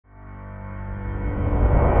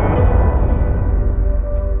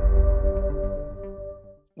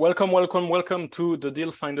Welcome to the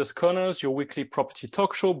Deal Finders Corners, your weekly property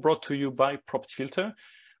talk show brought to you by Property Filter,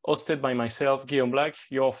 hosted by myself, Guillaume Black,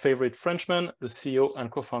 your favorite Frenchman, the CEO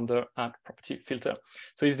and co-founder at Property Filter.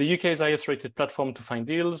 So it's the UK's highest rated platform to find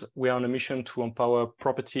deals. We are on a mission to empower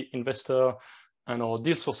property investor and our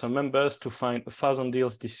deal sourcer members to find 1,000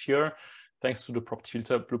 deals this year, thanks to the Property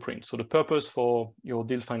Filter blueprint. So the purpose for your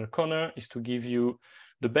Deal Finder Corner is to give you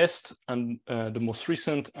the best and the most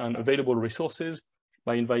recent and available resources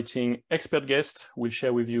by inviting expert guests who will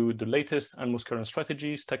share with you the latest and most current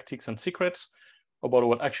strategies, tactics, and secrets about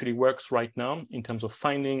what actually works right now in terms of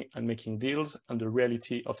finding and making deals and the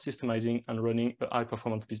reality of systemizing and running a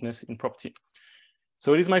high-performance business in property.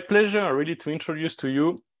 So it is my pleasure really to introduce to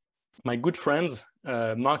you my good friends,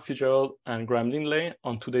 Mark Fitzgerald and Graham Lindley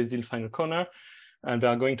on today's Deal Finder Corner. And they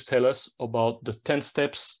are going to tell us about the 10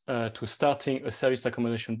 steps to starting a service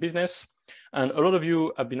accommodation business. And a lot of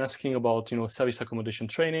you have been asking about, service accommodation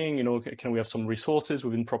training, can we have some resources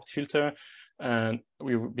within Property Filter? And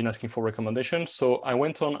we've been asking for recommendations. So I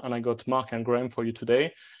went on and I got Mark and Graham for you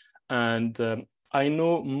today. And I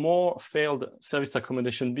know more failed service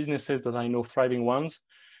accommodation businesses than I know thriving ones.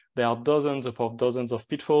 There are dozens of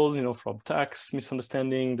pitfalls, from tax,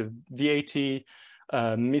 misunderstanding, the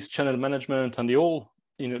VAT, missed channel management, and the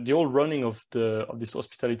whole running of this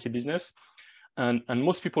hospitality business. And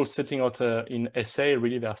most people setting out in SA,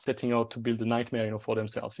 really, they are setting out to build a nightmare, for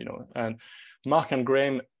themselves, And Mark and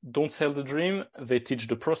Graham don't sell the dream; they teach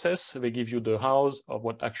the process. They give you the hows of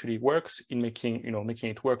what actually works in making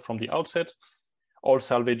it work from the outset, or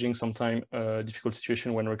salvaging sometimes a difficult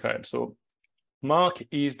situation when required. So Mark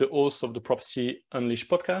is the host of the Property Unleashed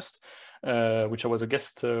podcast, which I was a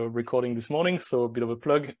guest recording this morning. So a bit of a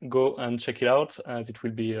plug, go and check it out as it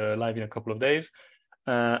will be live in a couple of days.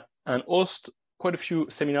 And host quite a few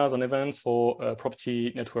seminars and events for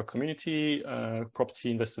Property Network Community, Property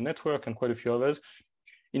Investor Network, and quite a few others,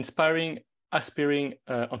 inspiring aspiring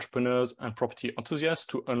entrepreneurs and property enthusiasts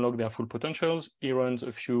to unlock their full potentials. He runs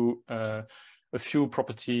a few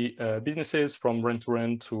property businesses, from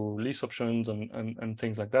rent-to-rent to lease options and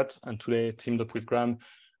things like that. And today teamed up with Graham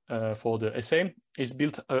for the SA. He's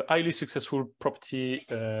built a highly successful property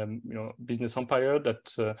business empire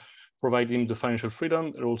that provides him the financial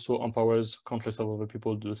freedom. It also empowers countless of other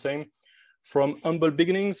people to do the same. From humble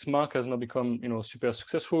beginnings, Mark has now become super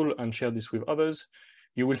successful and shared this with others.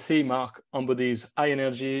 You will see Mark embodies high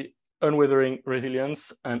energy, unwavering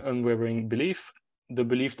resilience, and unwavering belief. The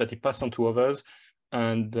belief that he passed on to others,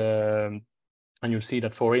 and you'll see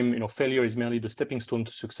that for him, failure is merely the stepping stone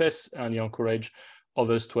to success, and he encourages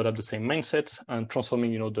others to adopt the same mindset and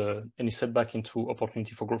transforming, any setback into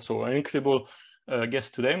opportunity for growth. So an incredible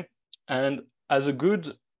guest today, and as a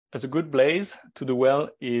good blaze to do well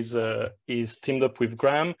is teamed up with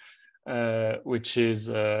Graham, which is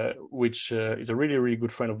a really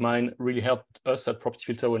good friend of mine. Really helped us at Property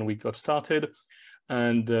Filter when we got started.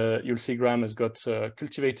 And you'll see Graham has got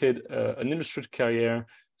cultivated an illustrious career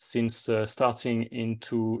since starting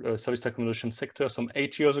into service accommodation sector some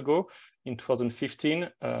 8 years ago in 2015.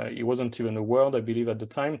 He wasn't even a word, I believe, at the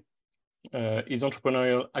time. His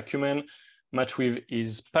entrepreneurial acumen, matched with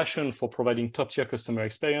his passion for providing top-tier customer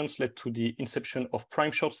experience, led to the inception of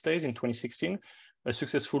Prime Short Stays in 2016, a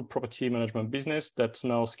successful property management business that's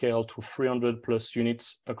now scaled to 300 plus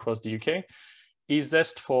units across the UK. His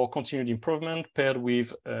zest for continued improvement, paired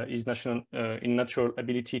with his natural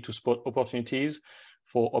ability to spot opportunities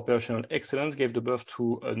for operational excellence, gave the birth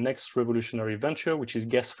to a next revolutionary venture, which is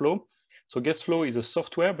GuestFlow. So GuestFlow is a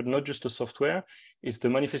software, but not just a software. It's the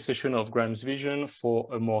manifestation of Graham's vision for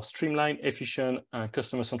a more streamlined, efficient, and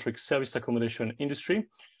customer-centric service accommodation industry,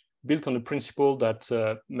 built on the principle that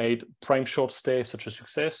made Prime Short Stay such a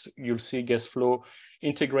success. You'll see GuestFlow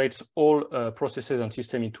integrates all processes and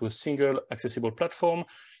systems into a single accessible platform.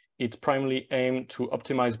 It's primarily aimed to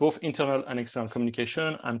optimize both internal and external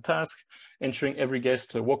communication and tasks, ensuring every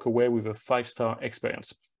guest walk away with a 5-star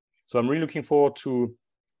experience. So I'm really looking forward to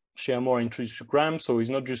share more and introduce to Graham. So he's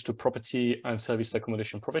not just a property and service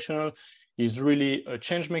accommodation professional. He's really a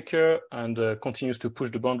change maker and continues to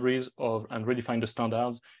push the boundaries and redefine the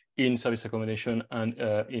standards in service accommodation and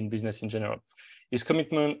in business in general. His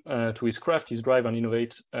commitment to his craft, his drive and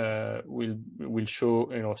innovate will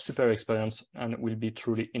show super experience and will be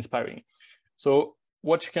truly inspiring. So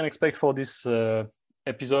what you can expect for this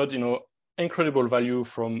episode, incredible value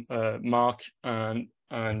from Mark and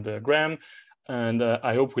Graham, and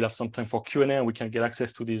I hope we'll have some time for Q&A and we can get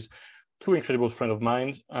access to these two incredible friends of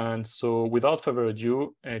mine. And so without further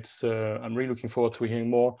ado, I'm really looking forward to hearing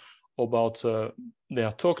more about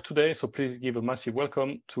their talk today. So please give a massive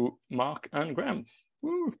welcome to Mark and Graham.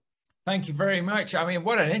 Woo. Thank you very much. I mean,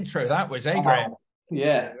 what an intro that was, eh, Graham?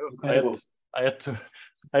 Yeah, incredible. I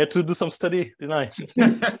had to do some study, didn't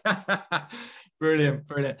I?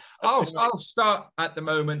 Brilliant. I'll start at the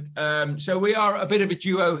moment. So we are a bit of a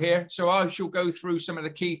duo here. So I shall go through some of the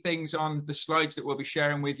key things on the slides that we'll be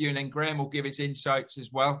sharing with you, and then Graham will give his insights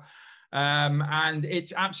as well. And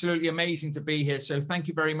it's absolutely amazing to be here. So thank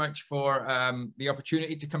you very much for the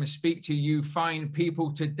opportunity to come and speak to you fine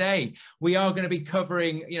people today. We are going to be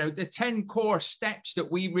covering, the 10 core steps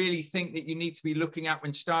that we really think that you need to be looking at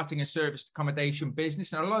when starting a serviced accommodation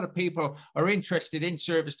business. And a lot of people are interested in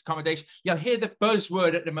serviced accommodation. You'll hear the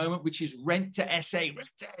buzzword at the moment, which is rent to SA,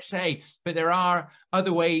 but there are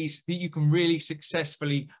other ways that you can really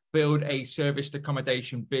successfully build a serviced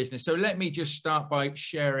accommodation business. So let me just start by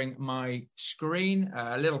sharing my screen.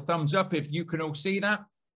 A little thumbs up if you can all see that.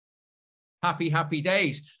 Happy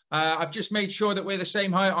days. I've just made sure that we're the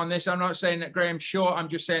same height on this. I'm not saying that Graham's short. I'm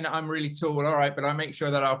just saying that I'm really tall. All right, but I make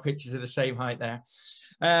sure that our pictures are the same height there.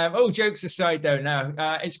 Jokes aside though, now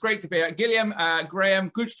it's great to be here. Gilliam, Graham,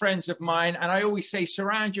 good friends of mine, and I always say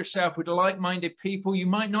surround yourself with like-minded people. You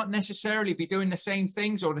might not necessarily be doing the same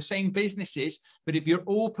things or the same businesses, but if you're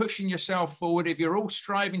all pushing yourself forward, if you're all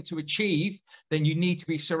striving to achieve, then you need to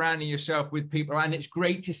be surrounding yourself with people. And it's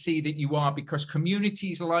great to see that you are, because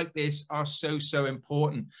communities like this are so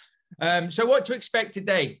important. So what to expect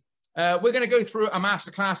today? We're going to go through a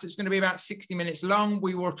masterclass. It's going to be about 60 minutes long.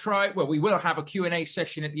 We will have a Q&A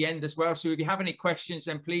session at the end as well. So if you have any questions,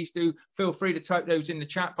 then please do feel free to type those in the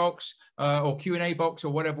chat box or Q&A box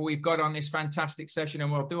or whatever we've got on this fantastic session, and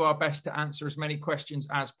we'll do our best to answer as many questions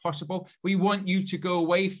as possible. We want you to go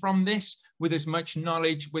away from this with as much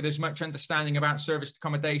knowledge, with as much understanding about serviced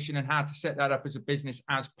accommodation and how to set that up as a business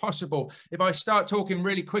as possible. If I start talking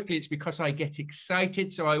really quickly, it's because I get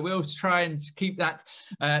excited, so I will try and keep that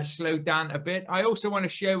slowed down a bit. I also want to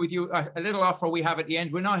share with you a little offer we have at the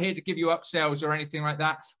end. We're not here to give you upsells or anything like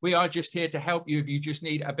that. We are just here to help you if you just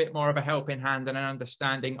need a bit more of a helping hand and an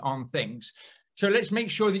understanding on things. So let's make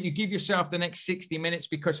sure that you give yourself the next 60 minutes,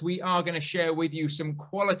 because we are going to share with you some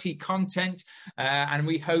quality content, and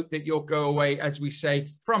we hope that you'll go away, as we say,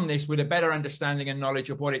 from this with a better understanding and knowledge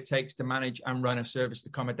of what it takes to manage and run a serviced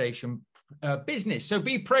accommodation business. So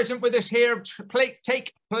be present with us here,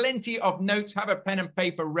 take plenty of notes, have a pen and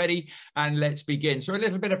paper ready, and let's begin. So a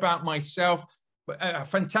little bit about myself. A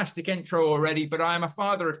fantastic intro already, but I am a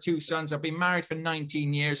father of 2 sons. I've been married for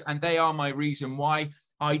 19 years, and they are my reason why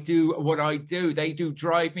I do what I do. They do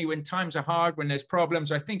drive me when times are hard, when there's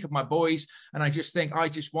problems. I think of my boys, and I just think I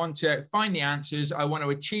just want to find the answers. I want to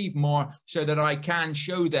achieve more so that I can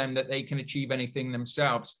show them that they can achieve anything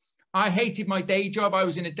themselves. I hated my day job. I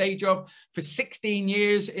was in a day job for 16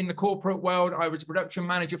 years in the corporate world. I was a production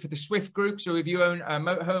manager for the Swift Group. So if you own a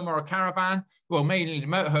motorhome or a caravan, well, mainly the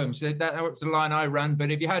motorhomes, that was the line I ran. But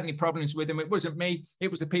if you had any problems with them, it wasn't me. It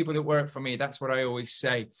was the people that worked for me. That's what I always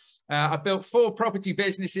say. I've built 4 property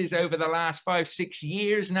businesses over the last 5-6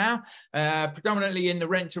 years now, predominantly in the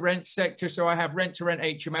rent-to-rent sector. So I have rent-to-rent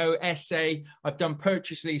HMO, SA. I've done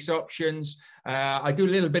purchase lease options. I do a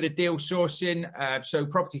little bit of deal sourcing. So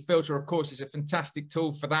Property Filter, of course, is a fantastic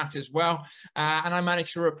tool for that as well. And I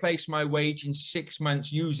managed to replace my wage in 6 months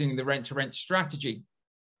using the rent-to-rent strategy.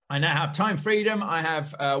 I now have time freedom, I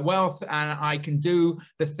have wealth, and I can do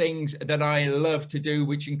the things that I love to do,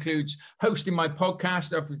 which includes hosting my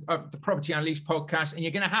podcast of the Property Unleashed podcast. And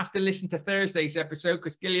you're going to have to listen to Thursday's episode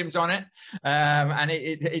because Gilliam's on it. And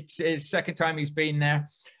it's his second time he's been there.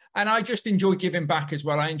 And I just enjoy giving back as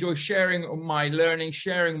well. I enjoy sharing my learning,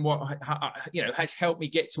 sharing what has helped me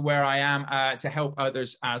get to where I am to help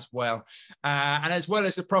others as well. And as well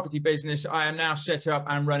as the property business, I am now set up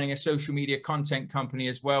and running a social media content company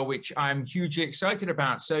as well, which I'm hugely excited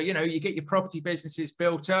about. So, you get your property businesses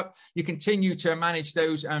built up, you continue to manage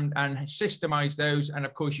those and systemize those. And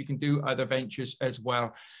of course, you can do other ventures as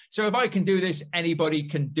well. So if I can do this, anybody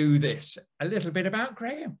can do this. A little bit about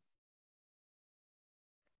Graham.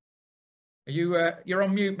 You're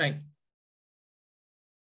on mute, mate.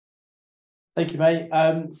 Thank you, mate.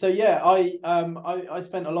 So yeah, I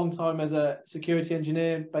spent a long time as a security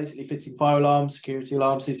engineer, basically fitting fire alarms, security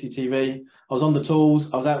alarms, CCTV. I was on the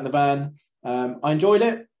tools, I was out in the van. I enjoyed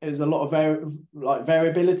it. It was a lot of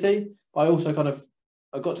variability. But I also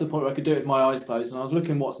I got to the point where I could do it with my eyes closed, and I was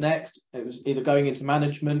looking what's next. It was either going into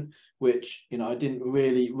management, which I didn't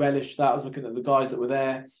really relish that. I was looking at the guys that were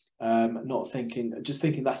there. Just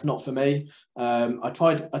thinking that's not for me.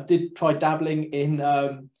 I did try dabbling in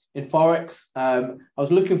Forex. I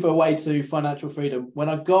was looking for a way to financial freedom. When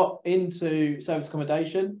I got into service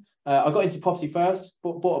accommodation, I got into property first,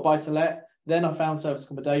 bought a buy to let, then I found service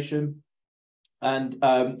accommodation. And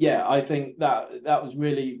yeah, I think that was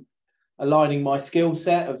really aligning my skill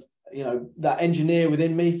set of, you know, that engineer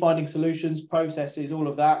within me, finding solutions, processes, all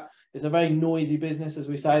of that. It's a very noisy business, as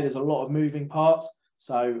we say. There's a lot of moving parts.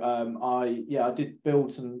 So I did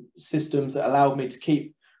build some systems that allowed me to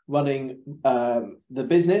keep running the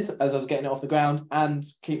business as I was getting it off the ground and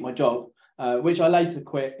keep my job, which I later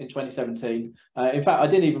quit in 2017. In fact, I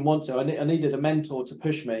didn't even want to. I needed a mentor to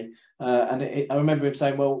push me. I remember him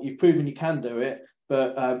saying, well, you've proven you can do it,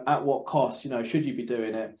 but at what cost? You know, should you be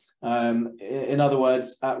doing it? In other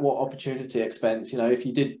words, at what opportunity expense? You know, if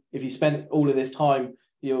you spent all of this time,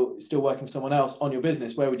 you're still working for someone else on your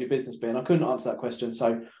business, where would your business be? And I couldn't answer that question.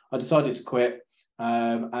 So I decided to quit.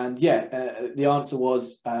 The answer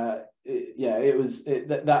was, that was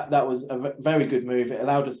a very good move. It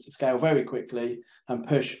allowed us to scale very quickly and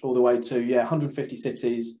push all the way to 150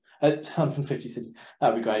 cities. 150 cities,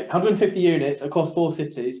 that'd be great. 150 units across 4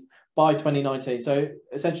 cities by 2019. So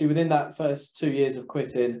essentially within that first 2 years of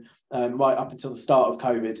quitting, right up until the start of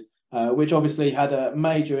COVID, which obviously had a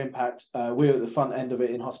major impact. We were at the front end of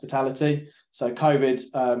it in hospitality. So COVID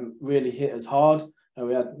really hit us hard.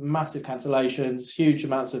 We had massive cancellations, huge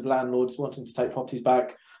amounts of landlords wanting to take properties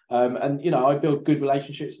back. And, you know, I built good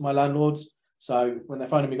relationships with my landlords. So when they're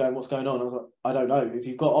phoning me going, what's going on? I was like, I don't know. If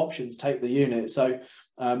you've got options, take the unit. So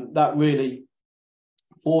that really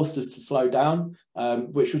forced us to slow down,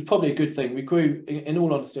 which was probably a good thing. We grew, in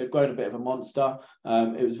all honesty, we've grown a bit of a monster.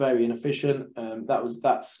 It was very inefficient.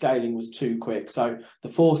 That scaling was too quick. So the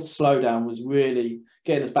forced slowdown was really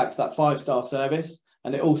getting us back to that 5-star service.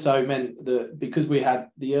 And it also meant that because we had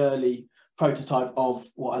the early prototype of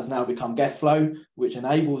what has now become Guest Flow, which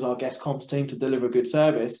enables our guest comms team to deliver a good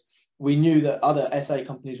service, we knew that other SA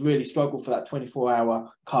companies really struggle for that 24-hour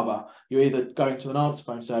cover. You're either going to an answer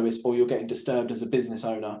phone service or you're getting disturbed as a business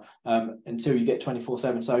owner until you get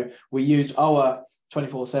 24/7. So we used our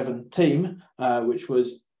 24/7 team, which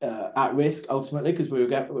was at risk ultimately because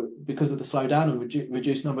because of the slowdown and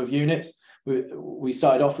reduced number of units. We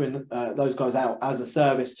started offering those guys out as a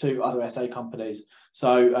service to other SA companies.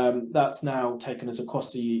 So that's now taken us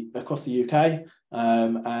across the UK.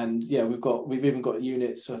 And yeah, we've even got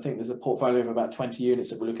units. So I think there's a portfolio of about 20 units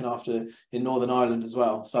that we're looking after in Northern Ireland as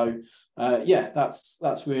well. So yeah,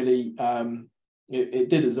 that's really it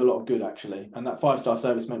did us a lot of good actually. And that 5-star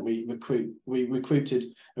service meant we recruited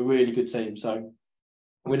a really good team. So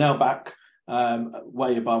we're now back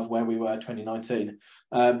way above where we were 2019.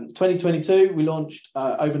 2022 we launched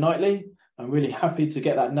Overnightly. I'm really happy to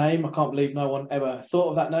get that name. I can't believe no one ever thought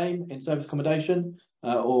of that name in service accommodation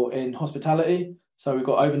or in hospitality. So we've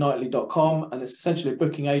got overnightly.com, and it's essentially a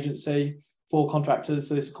booking agency for contractors.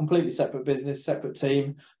 So it's a completely separate business, separate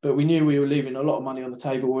team, but we knew we were leaving a lot of money on the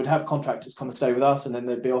table. We'd have contractors come and stay with us and then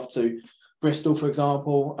they'd be off to Bristol, for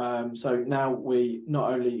example. So now we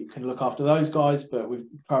not only can look after those guys, but we're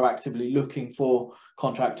proactively looking for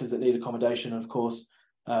contractors that need accommodation. And of course,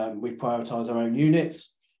 we prioritise our own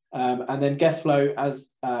units. And then Guest Flow,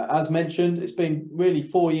 as mentioned, it's been really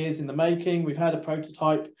 4 years in the making. We've had a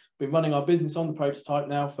prototype, been running our business on the prototype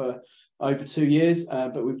now for over 2 years,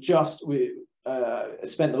 but we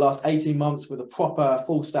spent the last 18 months with a proper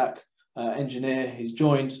full stack engineer. He's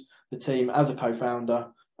joined the team as a co-founder,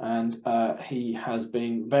 and he has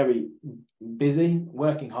been very busy,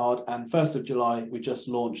 working hard. And 1st of July, we just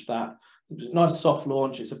launched that. Nice soft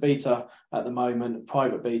launch. It's a beta at the moment,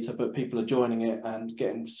 private beta, but people are joining it and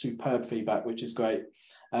getting superb feedback, which is great.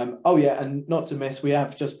 Oh yeah, and not to miss, we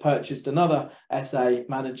have just purchased another SA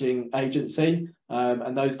managing agency,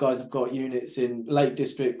 and those guys have got units in Lake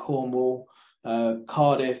District, Cornwall,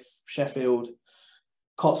 Cardiff, Sheffield,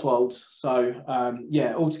 Cotswolds. So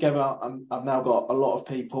yeah, altogether, I've now got a lot of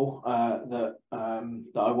people that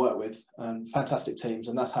I work with, and fantastic teams,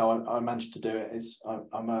 and that's how I managed to do it.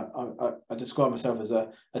 I describe myself as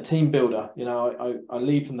a team builder. You know, I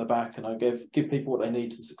lead from the back, and I give people what they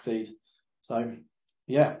need to succeed. So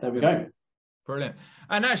yeah, there we go. Brilliant.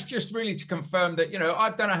 And that's just really to confirm that, you know,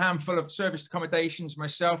 I've done a handful of serviced accommodations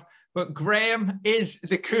myself, but Graham is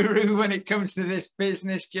the guru when it comes to this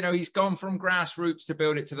business. You know, he's gone from grassroots to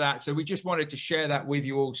build it to that. So we just wanted to share that with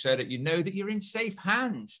you all so that you know that you're in safe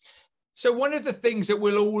hands. So one of the things that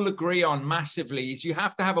we'll all agree on massively is you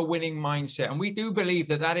have to have a winning mindset. And we do believe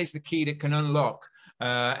that that is the key that can unlock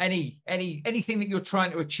anything that you're trying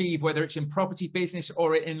to achieve, whether it's in property business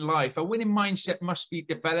or in life. A winning mindset must be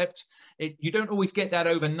developed. You don't always get that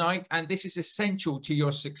overnight, and this is essential to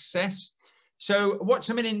your success. So what's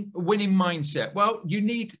a winning mindset? Well, you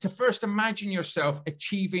need to first imagine yourself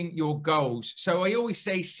achieving your goals. So I always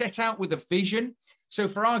say, set out with a vision. So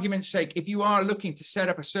for argument's sake, if you are looking to set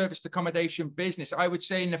up a serviced accommodation business, I would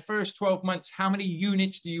say in the first 12 months, how many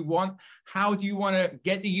units do you want? How do you want to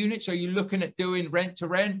get the units? Are you looking at doing rent to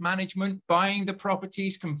rent management, buying the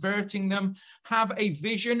properties, converting them? Have a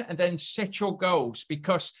vision and then set your goals,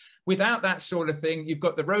 because without that sort of thing, you've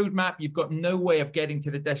got the roadmap, you've got no way of getting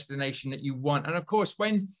to the destination that you want. And of course,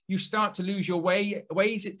 when you start to lose your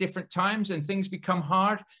ways at different times and things become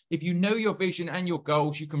hard, if you know your vision and your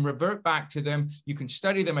goals, you can revert back to them, you can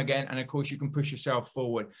study them again, and of course, you can push yourself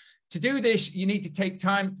forward. To do this, you need to take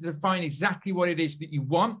time to define exactly what it is that you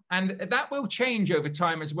want, and that will change over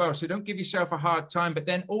time as well. So don't give yourself a hard time, but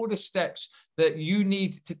then all the steps that you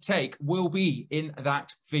need to take will be in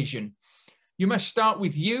that vision. You must start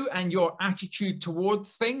with you and your attitude toward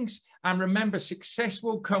things. And remember, success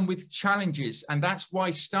will come with challenges. And that's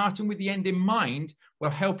why starting with the end in mind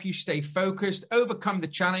will help you stay focused, overcome the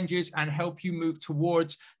challenges, and help you move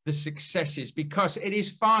towards the successes. Because it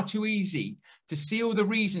is far too easy to see all the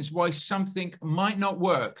reasons why something might not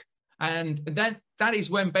work. And that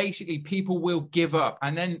is when basically people will give up,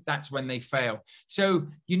 and then that's when they fail. So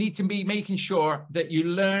you need to be making sure that you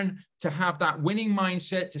learn to have that winning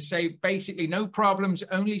mindset, to say basically no problems,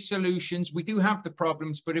 only solutions. We do have the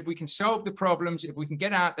problems, but if we can solve the problems, if we can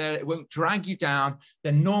get out there, it won't drag you down,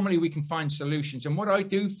 then normally we can find solutions. And what I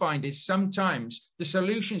do find is sometimes the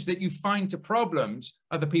solutions that you find to problems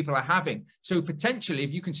other people are having. So potentially,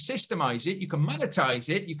 if you can systemize it, you can monetize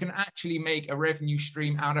it, you can actually make a revenue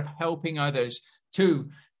stream out of helping others to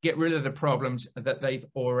get rid of the problems that they've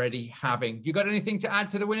already having. You got anything to add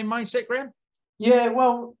to the winning mindset, Graham? Yeah,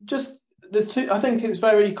 well, just there's two. I think it's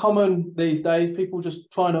very common these days. People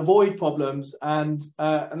just try and avoid problems, and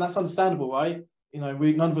that's understandable, right? You know,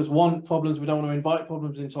 none of us want problems. We don't want to invite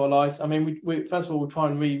problems into our lives. I mean, we first of all, we try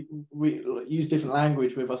and use different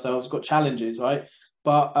language with ourselves. We've got challenges, right?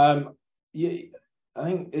 But I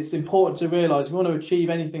think it's important to realize if you want to achieve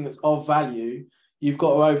anything that's of value, you've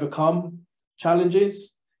got to overcome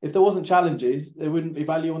challenges. If there wasn't challenges, there wouldn't be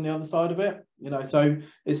value on the other side of it. You know, so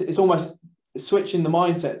it's almost switching the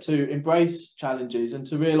mindset to embrace challenges and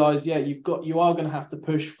to realize, yeah, you are going to have to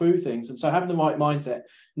push through things. And so having the right mindset,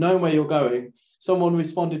 knowing where you're going. Someone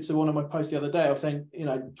responded to one of my posts the other day. I was saying, you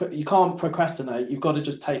know, you can't procrastinate. You've got to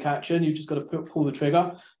just take action. You've just got to pull the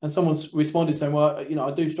trigger. And someone's responded saying, well, you know,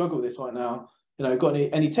 I do struggle with this right now. You know, got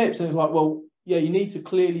any tips? And it's like, well, yeah, you need to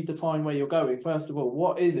clearly define where you're going. First of all,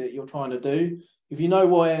 what is it you're trying to do? If you know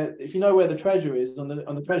where the treasure is on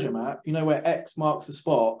the treasure map, you know where X marks the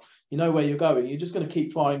spot, you know where you're going. You're just going to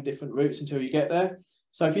keep trying different routes until you get there.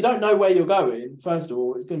 So if you don't know where you're going, first of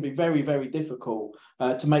all, it's going to be very, very difficult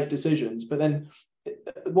to make decisions. But then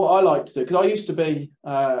what I like to do, because I used to be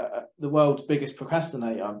the world's biggest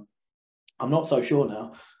procrastinator. I'm not so sure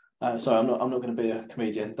now. So I'm not going to be a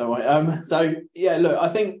comedian, don't worry. So yeah, look, I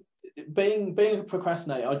think being a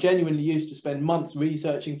procrastinator, I genuinely used to spend months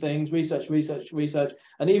researching things, research.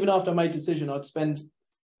 And even after I made a decision, I'd spend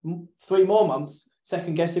 3 more months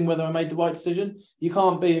second guessing whether I made the right decision. You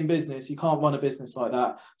can't be in business. You can't run a business like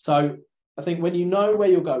that. So I think when you know where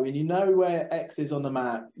you're going, you know where X is on the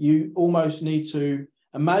map, you almost need to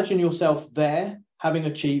imagine yourself there, having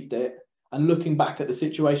achieved it, and looking back at the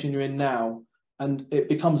situation you're in now. And it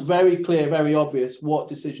becomes very clear, very obvious what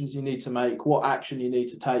decisions you need to make, what action you need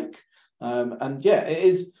to take. And yeah, it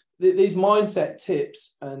is. These mindset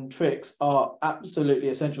tips and tricks are absolutely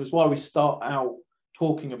essential. It's why we start out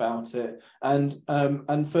talking about it. And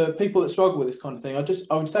for people that struggle with this kind of thing,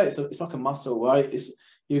 I would say it's like a muscle, right?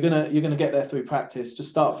 You're gonna get there through practice. Just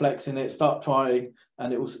start flexing it, start trying,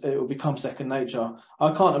 and it will become second nature.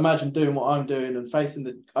 I can't imagine doing what I'm doing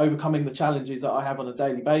and overcoming the challenges that I have on a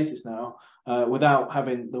daily basis now without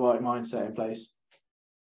having the right mindset in place.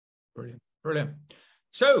 Brilliant.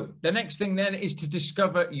 So the next thing then is to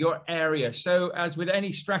discover your area. So as with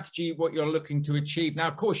any strategy, what you're looking to achieve. Now,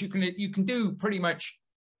 of course, you can do pretty much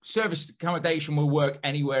service accommodation will work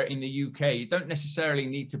anywhere in the UK. You don't necessarily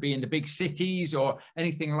need to be in the big cities or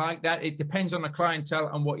anything like that. It depends on the clientele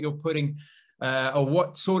and what you're putting or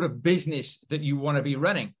what sort of business that you want to be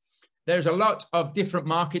running. There's a lot of different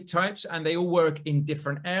market types and they all work in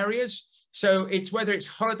different areas. So it's whether it's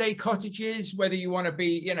holiday cottages, whether you want to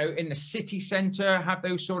be, you know, in the city centre, have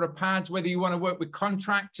those sort of pads, whether you want to work with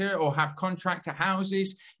contractor or have contractor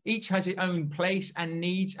houses, each has its own place and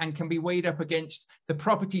needs and can be weighed up against the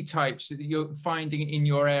property types that you're finding in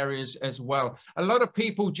your areas as well. A lot of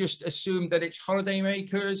people just assume that it's holiday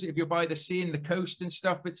makers if you're by the sea and the coast and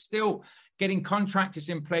stuff, but still getting contractors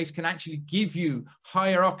in place can actually give you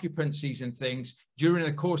higher occupancies and things during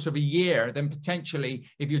the course of a year than potentially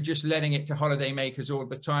if you're just letting it it to holidaymakers all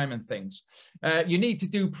the time and things. You need to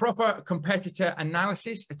do proper competitor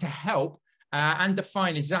analysis to help and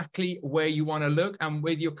define exactly where you want to look and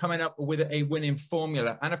whether you're coming up with a winning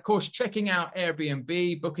formula. And of course, checking out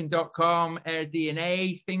Airbnb, Booking.com,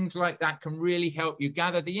 AirDNA, things like that can really help you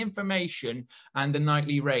gather the information and the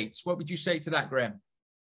nightly rates. What would you say to that, Graham?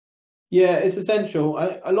 Yeah, it's essential.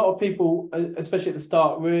 A lot of people, especially at the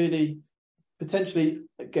start, really potentially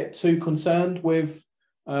get too concerned with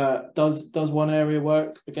does one area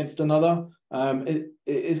work against another.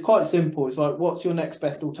 It's quite simple. It's like, what's your next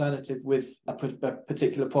best alternative with a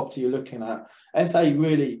particular property you're looking at? SA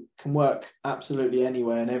really can work absolutely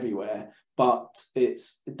anywhere and everywhere, but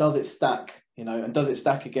does it stack, you know, and does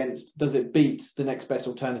it beat the next best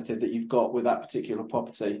alternative that you've got with that particular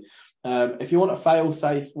property? If you want a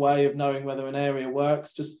fail-safe way of knowing whether an area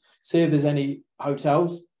works, just see if there's any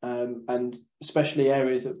hotels, and especially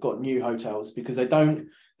areas that've got new hotels, because they don't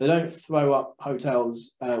throw up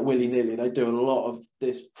hotels willy-nilly. They do a lot of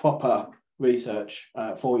this proper research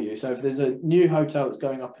for you. So if there's a new hotel that's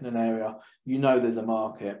going up in an area, you know there's a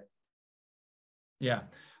market. Yeah.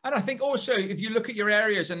 And I think also, if you look at your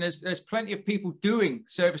areas and there's plenty of people doing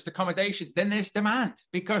serviced accommodation, then there's demand,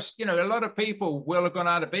 because, you know, a lot of people will have gone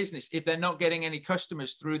out of business if they're not getting any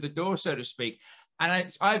customers through the door, so to speak.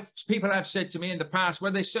 And people have said to me in the past,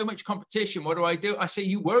 well, there's so much competition, what do? I say,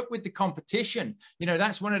 you work with the competition. You know,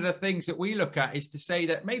 that's one of the things that we look at, is to say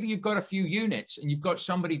that maybe you've got a few units and you've got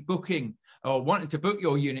somebody booking or wanting to book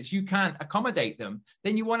your units, you can't accommodate them.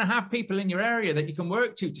 Then you want to have people in your area that you can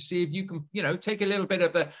work to see if you can, you know, take a little bit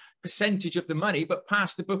of the percentage of the money, but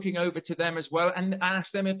pass the booking over to them as well, and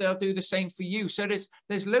ask them if they'll do the same for you. So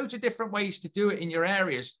there's loads of different ways to do it in your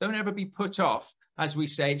areas. Don't ever be put off. As we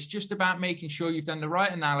say, it's just about making sure you've done the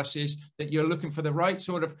right analysis, that you're looking for the right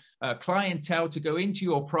sort of clientele to go into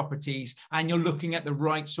your properties, and you're looking at the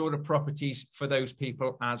right sort of properties for those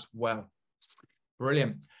people as well.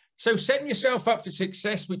 Brilliant. So setting yourself up for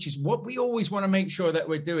success, which is what we always want to make sure that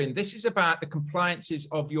we're doing. This is about the compliances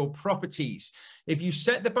of your properties. If you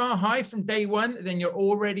set the bar high from day one, then you're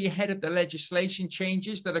already ahead of the legislation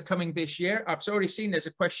changes that are coming this year. I've already seen there's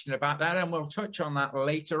a question about that, and we'll touch on that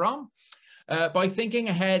later on. By thinking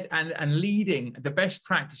ahead and leading the best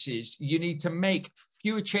practices, you need to make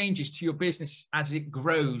fewer changes to your business as it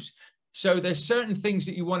grows. So there's certain things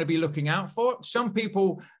that you want to be looking out for. Some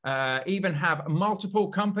people even have multiple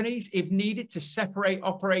companies, if needed, to separate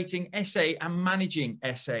operating SA and managing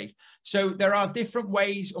SA. So there are different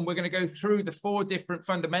ways, and we're going to go through the 4 different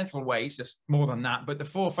fundamental ways. There's more than that, but the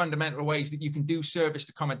 4 fundamental ways that you can do serviced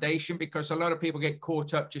accommodation, because a lot of people get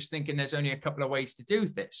caught up just thinking there's only a couple of ways to do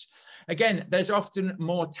this. Again, there's often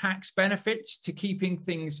more tax benefits to keeping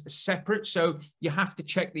things separate. So you have to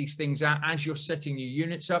check these things out as you're setting your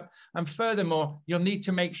units up. And furthermore, you'll need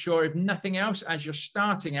to make sure, if nothing else, as you're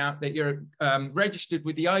starting out, that you're registered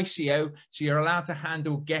with the ICO, so you're allowed to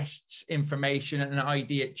handle guests' information and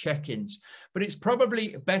ID at check-ins. But it's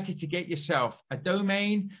probably better to get yourself a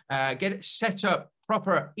domain, get it set up,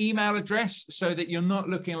 proper email address, so that you're not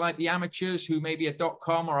looking like the amateurs who maybe a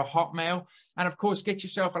 .com or a Hotmail. And of course, get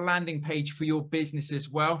yourself a landing page for your business as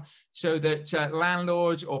well, so that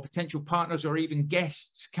landlords or potential partners or even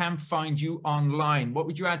guests can find you online. What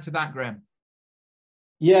would you add to that, Graham?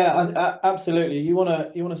 Yeah, absolutely. You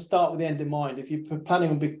want to start with the end in mind. If you're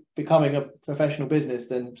planning on becoming a professional business,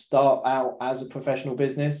 then start out as a professional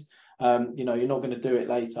business. You know, you're not going to do it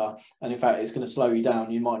later, and in fact, it's going to slow you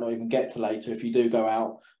down. You might not even get to later if you do go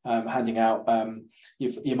out handing out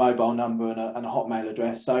your mobile number and a Hotmail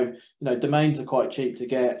address. So, you know, domains are quite cheap to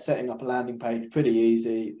get. Setting up a landing page, pretty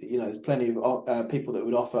easy. You know, there's plenty of people that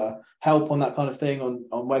would offer help on that kind of thing on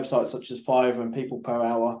websites such as Fiverr and People Per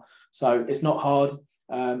Hour. So it's not hard.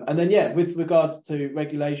 And then, yeah, with regards to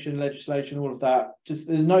regulation, legislation, all of that, just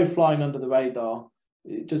there's no flying under the radar.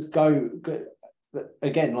 Just go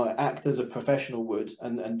again, like act as a professional would,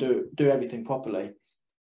 and do everything properly.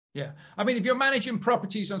 Yeah, I mean, if you're managing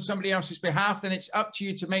properties on somebody else's behalf, then it's up to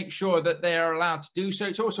you to make sure that they are allowed to do so.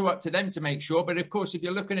 It's also up to them to make sure. But of course, if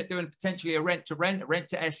you're looking at doing potentially a rent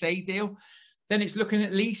to SA deal, then it's looking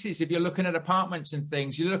at leases. If you're looking at apartments and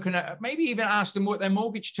things, you're looking at maybe even ask them what their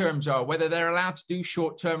mortgage terms are, whether they're allowed to do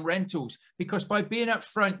short-term rentals, because by being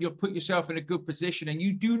upfront, you'll put yourself in a good position, and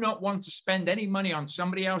you do not want to spend any money on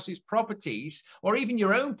somebody else's properties, or even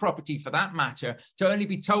your own property for that matter, to only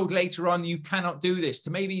be told later on you cannot do this, to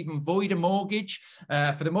maybe even void a mortgage,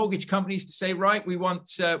 for the mortgage companies to say, right, we want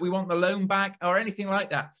the loan back, or anything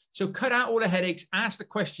like that. So cut out all the headaches, ask the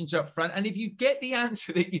questions up front, and if you get the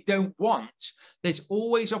answer that you don't want, There's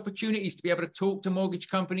always opportunities to be able to talk to mortgage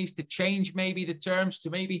companies, to change maybe the terms, to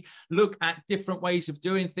maybe look at different ways of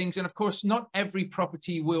doing things. And of course, not every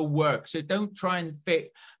property will work. So don't try and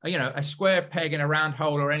fit, you know, a square peg in a round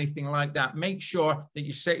hole or anything like that. Make sure that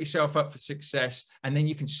you set yourself up for success, and then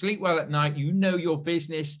you can sleep well at night. You know your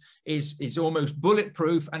business is almost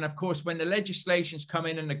bulletproof. And of course, when the legislations come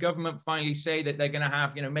in and the government finally say that they're going to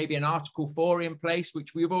have, you know, maybe an Article 4 in place,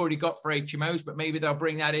 which we've already got for HMOs, but maybe they'll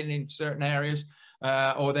bring that in certain areas,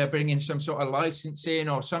 or they're bringing some sort of licensing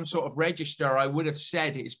or some sort of register. I would have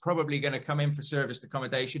said it's probably going to come in for serviced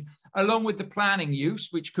accommodation, along with the planning use,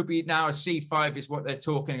 which could be now a C5 is what they're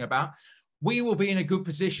talking about. We will be in a good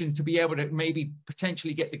position to be able to maybe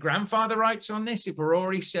potentially get the grandfather rights on this if we're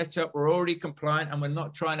already set up, we're already compliant, and we're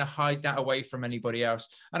not trying to hide that away from anybody else.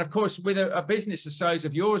 And of course, with a business the size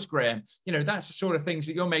of yours, Graham, you know, that's the sort of things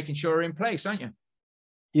that you're making sure are in place, aren't you?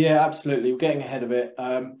 Yeah, absolutely. We're getting ahead of it.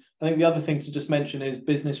 I think the other thing to just mention is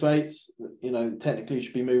business rates. You know, technically you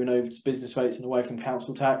should be moving over to business rates and away from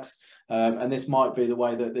council tax. And this might be the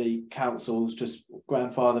way that the councils just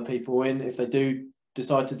grandfather people in if they do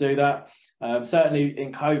decide to do that. Certainly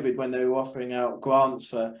in COVID, when they were offering out grants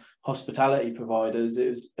for hospitality providers,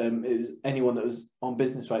 it was anyone that was on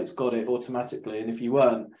business rates got it automatically. And if you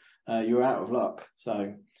weren't, you were out of luck.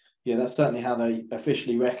 So yeah, that's certainly how they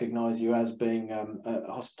officially recognise you as being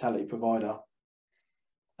a hospitality provider.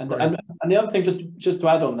 And the other thing, just to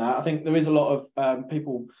add on that, I think there is a lot of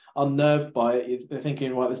people unnerved by it. They're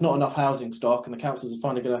thinking, right, there's not enough housing stock, and the councils are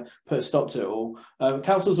finally going to put a stop to it all.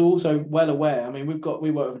 Councils are also well aware. I mean, we work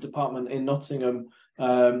with a department in Nottingham,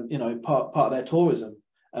 you know, part of their tourism.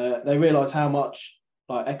 They realise how much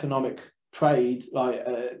like economic trade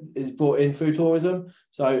is brought in through tourism.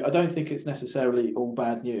 So I don't think it's necessarily all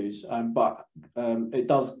bad news, but it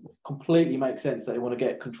does completely make sense that they want to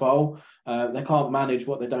get control. They can't manage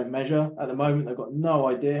what they don't measure. At the moment, they've got no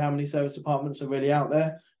idea how many service departments are really out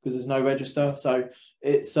there because there's no register. So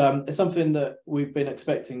it's something that we've been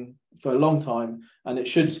expecting for a long time, and it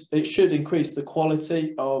should increase the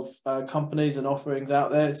quality of companies and offerings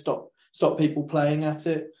out there. Stop people playing at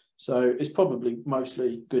it. So it's probably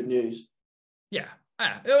mostly good news. Yeah,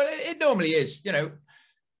 it normally is. You know,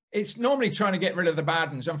 it's normally trying to get rid of the bad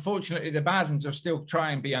ones. Unfortunately, the bad ones are still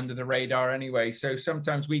trying to be under the radar anyway. So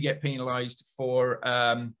sometimes we get penalised for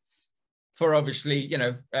obviously, you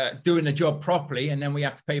know, doing the job properly, and then we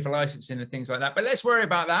have to pay for licensing and things like that. But let's worry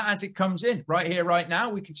about that as it comes in. Right here, right now,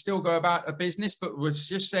 we can still go about a business, but we're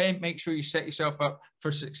just saying, make sure you set yourself up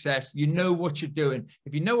for success. You know what you're doing.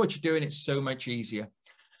 If you know what you're doing, it's so much easier.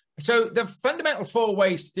 So the fundamental 4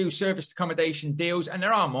 ways to do serviced accommodation deals, and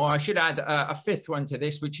there are more. I should add a 5th one to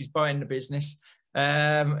this, which is buying the business.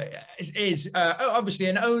 Obviously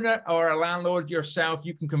an owner or a landlord yourself.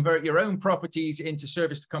 You can convert your own properties into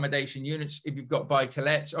serviced accommodation units if you've got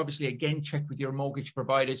buy-to-lets. Obviously, again, check with your mortgage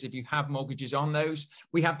providers if you have mortgages on those.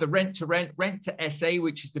 We have the rent-to-rent, rent-to-SA,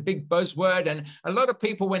 which is the big buzzword. And a lot of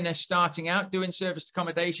people, when they're starting out doing serviced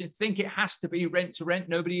accommodation, think it has to be rent-to-rent.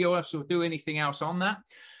 Nobody else will do anything else on that.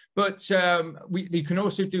 But you can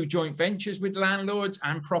also do joint ventures with landlords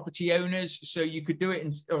and property owners. So you could do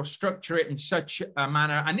it or structure it in such a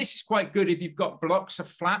manner. And this is quite good if you've got blocks of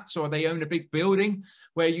flats or they own a big building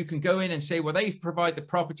where you can go in and say, well, they provide the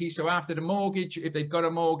property. So after the mortgage, if they've got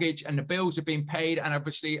a mortgage and the bills have been paid and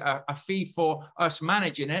obviously a fee for us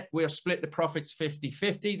managing it, we'll split the profits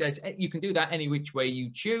 50-50. You can do that any which way you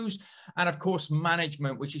choose. And of course,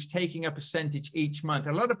 management, which is taking a percentage each month.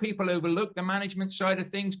 A lot of people overlook the management side of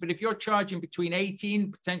things. But if you're charging between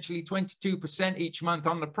 18, potentially 22% each month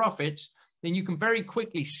on the profits, then you can very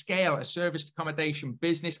quickly scale a serviced accommodation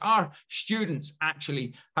business. Our students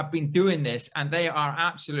actually have been doing this, and they are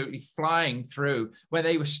absolutely flying through. Where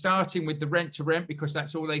they were starting with the rent to rent because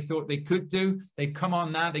that's all they thought they could do. They've come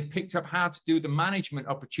on now, they picked up how to do the management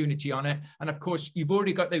opportunity on it. And of course, you've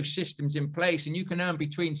already got those systems in place, and you can earn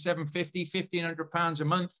between £750, £1,500 a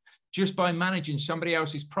month just by managing somebody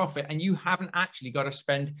else's profit, and you haven't actually got to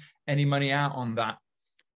spend any money out on that.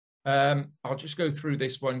 I'll just go through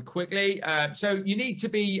this one quickly. So you need to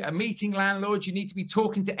be meeting landlords. You need to be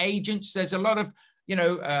talking to agents. There's a lot of,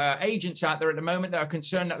 agents out there at the moment that are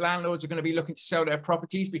concerned that landlords are going to be looking to sell their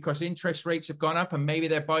properties because interest rates have gone up and maybe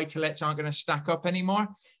their buy-to-lets aren't going to stack up anymore.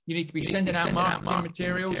 You need to be sending out marketing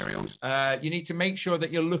materials. You need to make sure that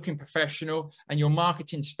you're looking professional and your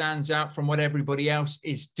marketing stands out from what everybody else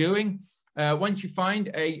is doing. Once you find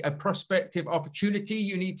a prospective opportunity,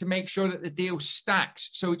 you need to make sure that the deal stacks.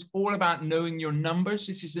 So it's all about knowing your numbers.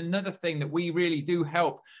 This is another thing that we really do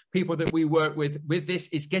help people that we work with this,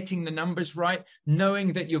 is getting the numbers right,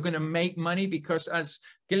 knowing that you're going to make money, because as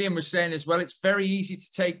Gillian was saying as well, it's very easy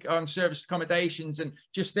to take on service accommodations and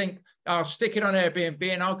just think, I'll stick it on Airbnb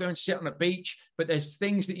and I'll go and sit on the beach. But there's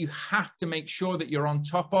things that you have to make sure that you're on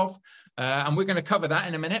top of. And we're going to cover that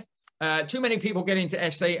in a minute. Too many people get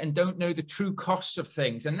into SA and don't know the true costs of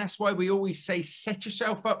things. And that's why we always say, set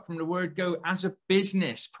yourself up from the word go as a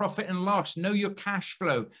business, profit and loss, know your cash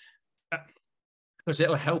flow, because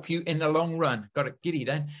it'll help you in the long run. Got it giddy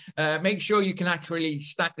then. Make sure you can accurately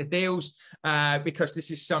stack the deals, because this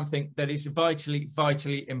is something that is vitally,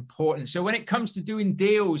 vitally important. So when it comes to doing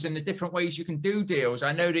deals and the different ways you can do deals,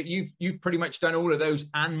 I know that you've pretty much done all of those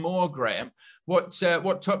and more, Graham. What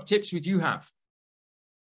top tips would you have?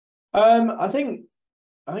 I think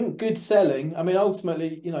good selling, I mean,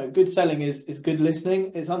 ultimately, you know, good selling is good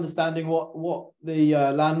listening. It's understanding what the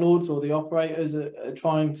landlords or the operators are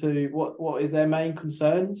trying to, what is their main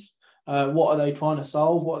concerns, what are they trying to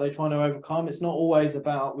solve, what are they trying to overcome. It's not always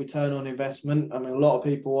about return on investment. I mean, a lot of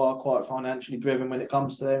people are quite financially driven when it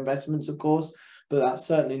comes to their investments, of course, but that's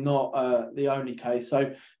certainly not the only case.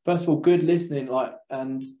 So first of all, good listening, like,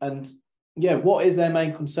 and yeah, what is their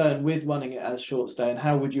main concern with running it as short stay, and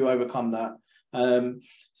how would you overcome that?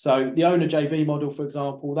 So the owner JV model, for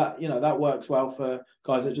example, that, you know, that works well for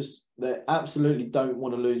guys that they absolutely don't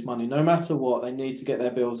want to lose money. No matter what, they need to get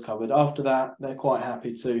their bills covered. After that, they're quite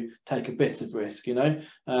happy to take a bit of risk, you know.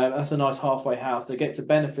 That's a nice halfway house. They get to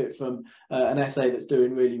benefit from an SA that's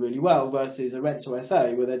doing really, really well versus a rental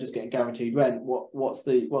SA where they're just getting guaranteed rent. What's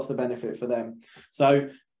the benefit for them? So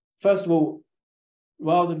first of all,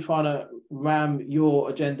 rather than trying to ram your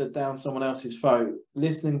agenda down someone else's throat,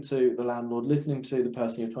 listening to the landlord, listening to the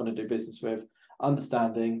person you're trying to do business with,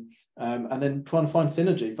 understanding, and then trying to find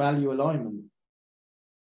synergy, value alignment.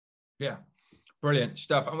 Yeah, brilliant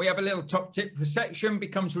stuff. And we have a little top tip: perception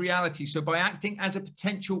becomes reality. So by acting as a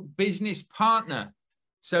potential business partner,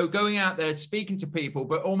 so going out there, speaking to people,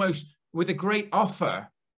 but almost with a great offer.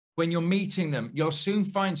 When you're meeting them, you'll soon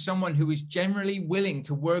find someone who is generally willing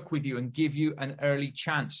to work with you and give you an early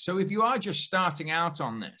chance. So if you are just starting out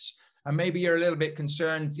on this, and maybe you're a little bit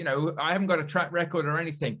concerned, you know, I haven't got a track record or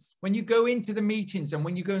anything. When you go into the meetings and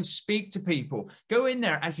when you go and speak to people, go in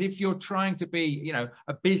there as if you're trying to be, you know,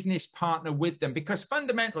 a business partner with them. Because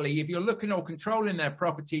fundamentally, if you're looking or controlling their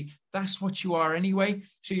property, that's what you are anyway.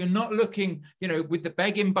 So you're not looking, you know, with the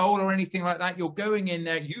begging bowl or anything like that. You're going in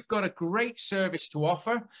there. You've got a great service to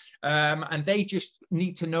offer, and they just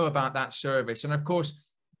need to know about that service. And of course,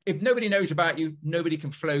 if nobody knows about you, nobody can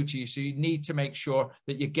flow to you. So you need to make sure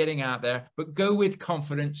that you're getting out there, but go with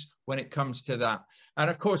confidence when it comes to that. And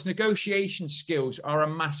of course, negotiation skills are a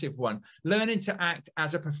massive one. Learning to act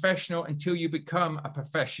as a professional until you become a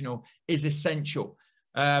professional is essential.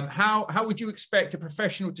 How would you expect a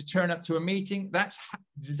professional to turn up to a meeting? That's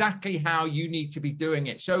exactly how you need to be doing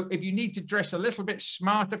it. So if you need to dress a little bit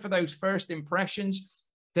smarter for those first impressions,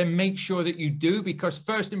 then make sure that you do, because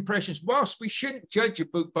first impressions, whilst we shouldn't judge a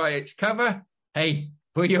book by its cover, hey,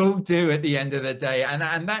 we all do at the end of the day.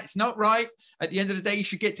 And that's not right. At the end of the day, you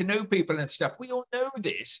should get to know people and stuff. We all know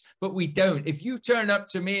this, but we don't. If you turn up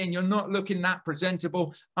to me and you're not looking that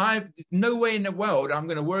presentable, I've no way in the world I'm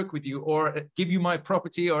going to work with you or give you my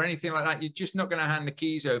property or anything like that. You're just not going to hand the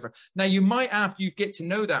keys over. Now, you might, after you get to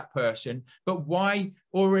know that person, but why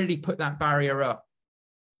already put that barrier up?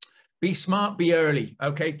 Be smart, be early,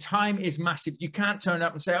 okay? Time is massive. You can't turn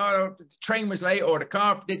up and say, oh, the train was late or the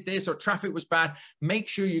car did this or traffic was bad. Make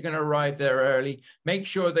sure you're going to arrive there early. Make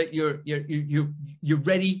sure that you're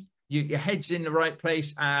ready, your head's in the right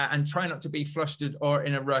place, and try not to be flustered or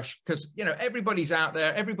in a rush, because, you know, everybody's out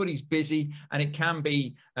there, everybody's busy, and it can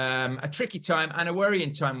be a tricky time and a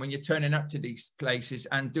worrying time when you're turning up to these places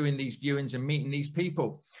and doing these viewings and meeting these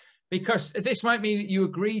people. Because this might mean that you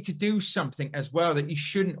agree to do something as well that you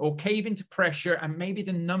shouldn't, or cave into pressure, and maybe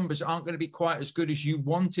the numbers aren't going to be quite as good as you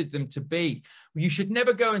wanted them to be. You should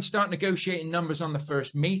never go and start negotiating numbers on the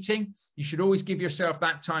first meeting. You should always give yourself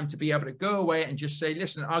that time to be able to go away and just say,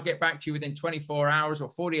 listen, I'll get back to you within 24 hours or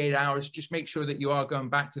 48 hours. Just make sure that you are going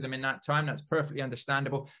back to them in that time. That's perfectly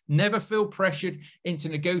understandable. Never feel pressured into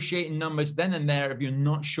negotiating numbers then and there if you're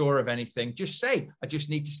not sure of anything. Just say, I just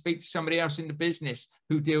need to speak to somebody else in the business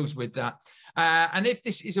who deals with that. And if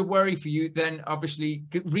this is a worry for you, then obviously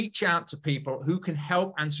reach out to people who can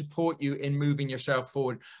help and support you in moving yourself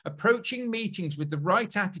forward. Approaching meetings with the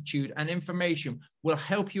right attitude and information will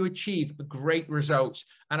help you achieve great results.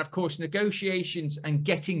 And of course, negotiations and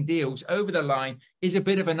getting deals over the line is a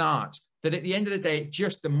bit of an art. that at the end of the day,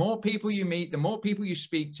 just the more people you meet, the more people you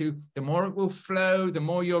speak to, the more it will flow, the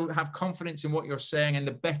more you'll have confidence in what you're saying, and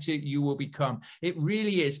the better you will become. It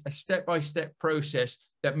really is a step-by-step process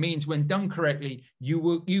that means when done correctly,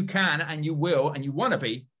 you can and you will and you want to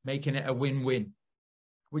be making it a win-win.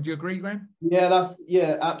 Would you agree, Graham? Yeah,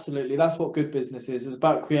 absolutely. That's what good business is. It's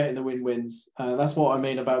about creating the win-wins. That's what I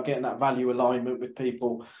mean about getting that value alignment with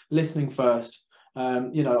people, listening first.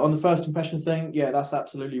 You know, on the first impression thing, yeah, that's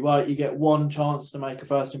absolutely right. You get one chance to make a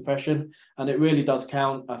first impression, and it really does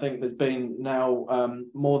count. I think there's been now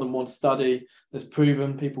more than one study that's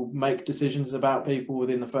proven people make decisions about people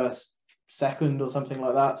within the first second or something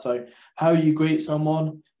like that. So how you greet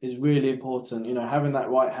someone is really important. You know, having that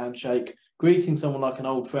right handshake, greeting someone like an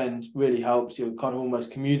old friend really helps. You're kind of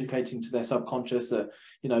almost communicating to their subconscious that,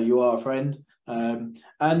 you know, you are a friend. And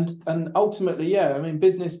ultimately, yeah, I mean,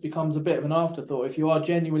 business becomes a bit of an afterthought. If you are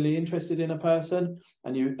genuinely interested in a person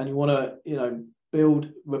and you want to, you know, build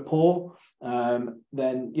rapport,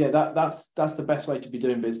 then yeah, that's the best way to be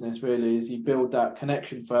doing business, really, is you build that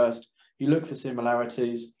connection first. You look for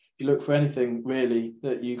similarities. You look for anything really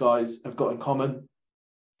that you guys have got in common.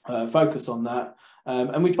 Focus on that,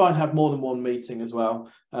 and we try and have more than one meeting as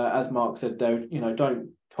well. As Mark said, though, you know,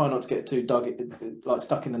 try not to get too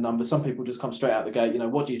stuck in the numbers. Some people just come straight out the gate. You know,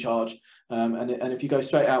 what do you charge? And if you go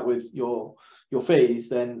straight out with your fees,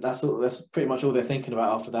 then that's pretty much all they're thinking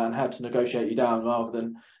about after that, and how to negotiate you down, rather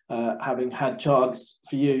than having had chance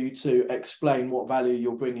for you to explain what value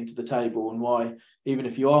you're bringing to the table and why, even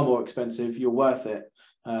if you are more expensive, you're worth it.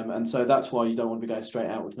 And so that's why you don't want to be going straight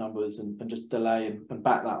out with numbers and just delay and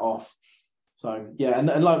back that off. So yeah,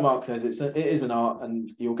 and like Mark says, it is an art, and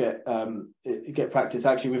you'll get practice.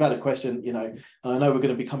 Actually, we've had a question, you know, and I know we're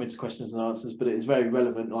going to be coming to questions and answers, but it is very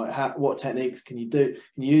relevant. Like, what techniques can you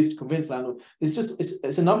use to convince landlords?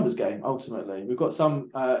 It's a numbers game ultimately. We've got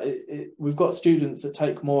we've got students that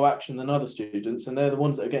take more action than other students, and they're the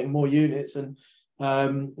ones that are getting more units. And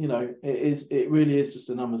you know, it really is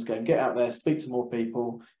just a numbers game. Get out there, speak to more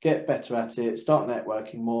people, get better at it, start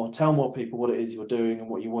networking more, tell more people what it is you're doing and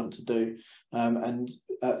what you want to do. And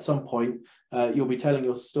at some point, you'll be telling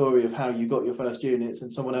your story of how you got your first units,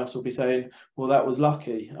 and someone else will be saying, well, that was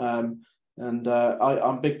lucky. I'm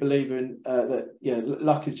a big believer in that, yeah,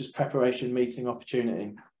 luck is just preparation meeting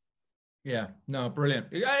opportunity. Yeah, no, brilliant.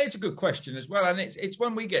 It's a good question as well. And it's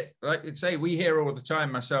one we get, like I say, we hear all the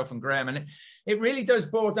time, myself and Graham, and it really does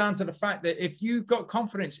boil down to the fact that if you've got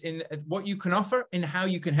confidence in what you can offer, in how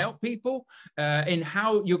you can help people, in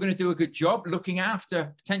how you're going to do a good job looking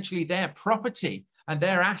after potentially their property and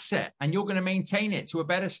their asset, and you're going to maintain it to a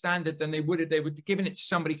better standard than they would if they were giving it to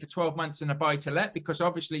somebody for 12 months in a buy-to-let, because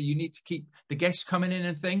obviously you need to keep the guests coming in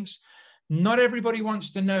and things. Not everybody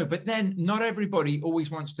wants to know, but then not everybody always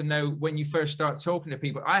wants to know when you first start talking to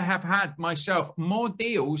people. I have had myself more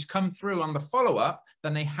deals come through on the follow-up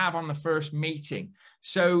than they have on the first meeting.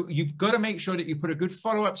 So you've got to make sure that you put a good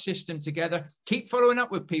follow-up system together. Keep following up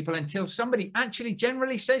with people until somebody actually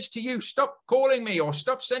generally says to you, stop calling me or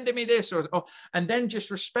stop sending me this, and then just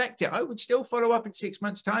respect it. I would still follow up in 6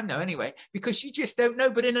 months' time now anyway, because you just don't know,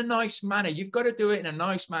 but in a nice manner. You've got to do it in a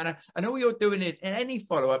nice manner. And all you're doing in any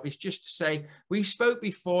follow-up is just to say, we spoke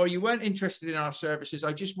before, you weren't interested in our services.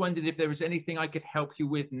 I just wondered if there was anything I could help you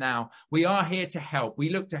with now. We are here to help. We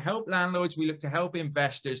look to help landlords. We look to help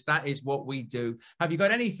investors. That is what we do. Have you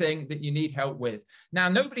got anything that you need help with? Now,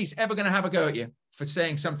 nobody's ever going to have a go at you for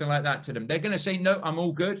saying something like that to them. They're going to say, no, I'm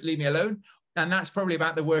all good, leave me alone. And that's probably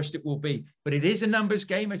about the worst it will be. But it is a numbers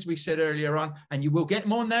game, as we said earlier on, and you will get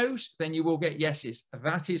more no's than you will get yeses.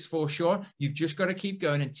 That is for sure. You've just got to keep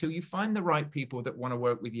going until you find the right people that want to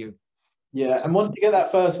work with you. Yeah, and once you get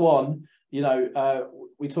that first one, you know,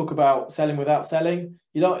 we talk about selling without selling.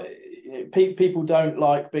 You know, people don't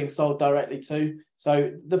like being sold directly to.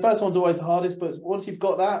 So the first one's always the hardest, but once you've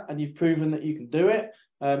got that and you've proven that you can do it,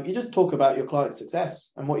 you just talk about your client's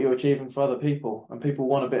success and what you're achieving for other people, and people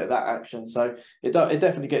want a bit of that action. So it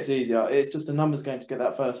definitely gets easier. It's just a numbers game to get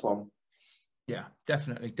that first one. Yeah,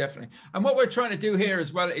 definitely. And what we're trying to do here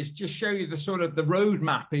as well is just show you the sort of the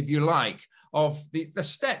roadmap, if you like, of the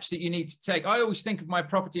steps that you need to take. I always think of my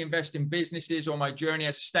property investing businesses or my journey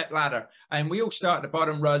as a step ladder, and we all start at the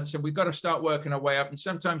bottom run, so we've got to start working our way up. And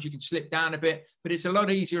sometimes you can slip down a bit, but it's a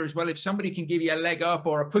lot easier as well if somebody can give you a leg up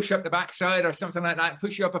or a push up the backside or something like that,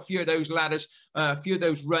 push you up a few of those ladders, a few of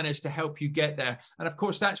those runners to help you get there. And of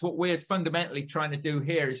course, that's what we're fundamentally trying to do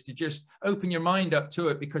here, is to just open your mind up to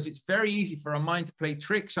it, because it's very easy for a mind to play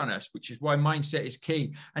tricks on us, which is why mindset is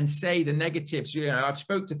key, and say the negatives. You know, I've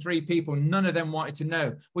spoke to 3 people, none of them wanted to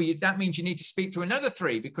know. Well, that means you need to speak to another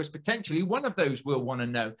 3, because potentially one of those will want to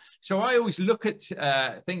know. So I always look at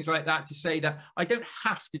things like that to say that I don't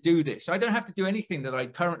have to do this. I don't have to do anything that I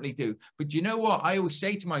currently do. But you know what? I always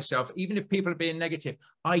say to myself, even if people are being negative,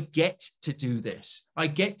 I get to do this. I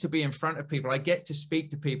get to be in front of people. I get to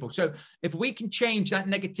speak to people. So if we can change that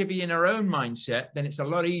negativity in our own mindset, then it's a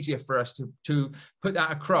lot easier for us to put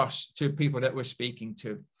that across to people that we're speaking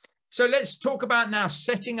to. So let's talk about now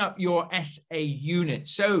setting up your SA unit.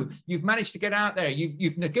 So you've managed to get out there,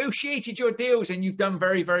 you've negotiated your deals, and you've done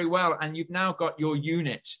very, very well, and you've now got your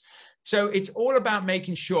units. So it's all about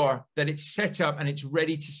making sure that it's set up and it's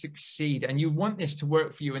ready to succeed. And you want this to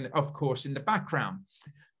work for you, and of course, in the background.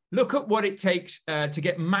 Look at what it takes to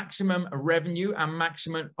get maximum revenue and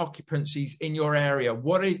maximum occupancies in your area.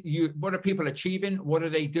 What are people achieving? What are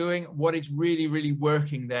they doing? What is really, really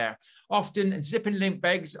working there? Often zip and link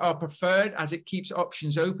beds are preferred, as it keeps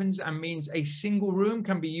options open and means a single room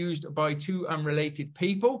can be used by 2 unrelated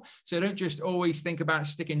people. So don't just always think about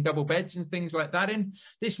sticking double beds and things like that in.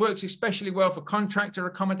 This works especially well for contractor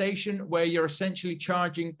accommodation, where you're essentially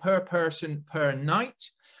charging per person per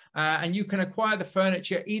night. And you can acquire the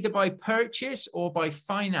furniture either by purchase or by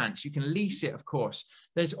finance. You can lease it, of course.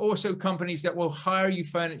 There's also companies that will hire you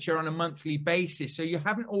furniture on a monthly basis. So you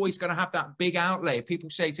haven't always got to have that big outlay. People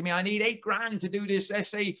say to me, I need 8 grand to do this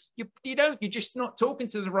SA. You don't, you're just not talking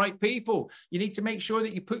to the right people. You need to make sure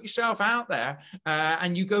that you put yourself out there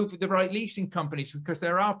and you go for the right leasing companies, because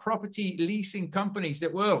there are property leasing companies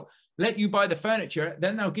that will let you buy the furniture,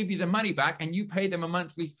 then they'll give you the money back and you pay them a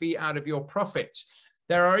monthly fee out of your profits.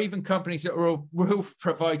 There are even companies that will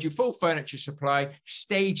provide you full furniture supply,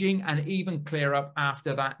 staging, and even clear up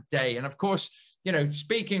after that day. And of course, you know,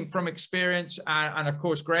 speaking from experience, and of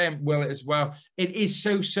course, Graham will as well, it is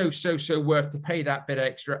so worth to pay that bit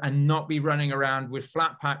extra and not be running around with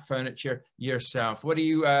flat pack furniture yourself. What do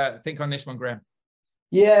you think on this one, Graham?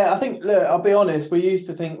 Yeah, I think, look, I'll be honest, we used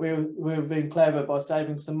to think we were being clever by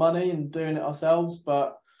saving some money and doing it ourselves,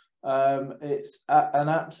 but it's an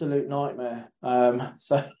absolute nightmare. And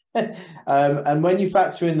when you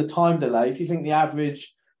factor in the time delay, if you think the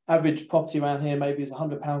average property around here maybe is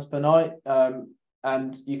 £100 per night,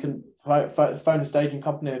 and you can phone a staging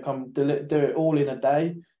company to come do it all in a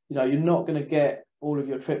day, you know, you're not going to get all of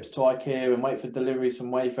your trips to IKEA and wait for deliveries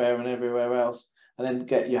from Wayfair and everywhere else, and then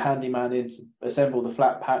get your handyman in to assemble the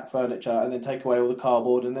flat pack furniture and then take away all the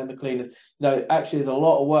cardboard and then the cleaners. You know, actually there's a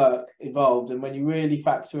lot of work involved. And when you really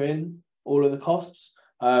factor in all of the costs,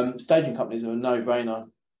 staging companies are a no-brainer.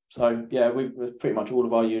 So yeah, we've pretty much all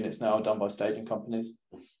of our units now are done by staging companies.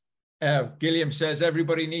 Gilliam says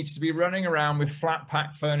everybody needs to be running around with flat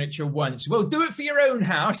pack furniture once. Well, do it for your own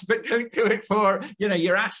house, but don't do it for, you know,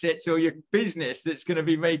 your assets or your business that's going to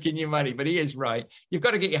be making you money. But he is right. You've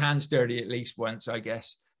got to get your hands dirty at least once, I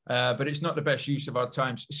guess. But it's not the best use of our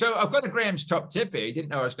times. So I've got a Graham's top tip here. He didn't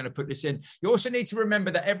know I was going to put this in. You also need to remember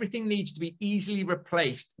that everything needs to be easily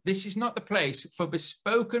replaced. This is not the place for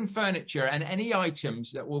bespoken furniture and any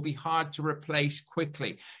items that will be hard to replace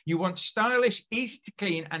quickly. You want stylish, easy to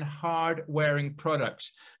clean and hard wearing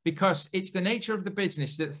products, because it's the nature of the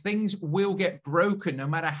business that things will get broken no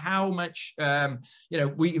matter how much, you know,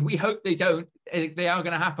 we hope they don't. They are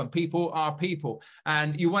going to happen. People are people.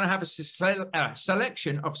 And you want to have a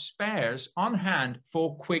selection of spares on hand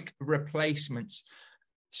for quick replacements.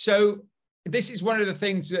 So this is one of the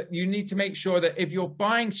things that you need to make sure that if you're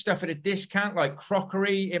buying stuff at a discount, like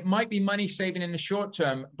crockery, it might be money saving in the short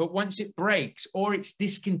term, but once it breaks or it's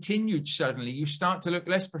discontinued suddenly, you start to look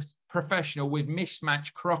less professional with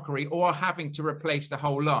mismatched crockery or having to replace the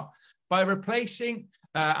whole lot. By replacing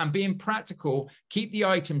and being practical, keep the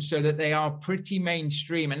items so that they are pretty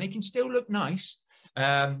mainstream and they can still look nice.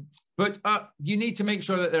 But you need to make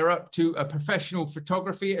sure that they're up to a professional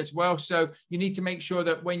photography as well. So you need to make sure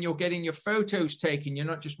that when you're getting your photos taken, you're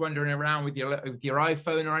not just wandering around with your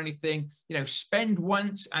iPhone or anything. You know, spend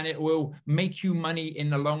once and it will make you money in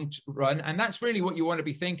the long run. And that's really what you want to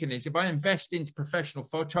be thinking is, if I invest into professional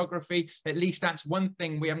photography, at least that's one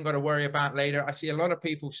thing we haven't got to worry about later. I see a lot of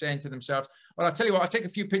people saying to themselves, well, I'll tell you what, I'll take a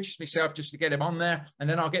few pictures myself just to get them on there, and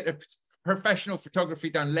then I'll get the professional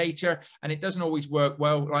photography done later. And it doesn't always work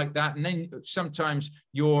well like that. And then sometimes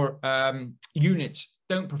your units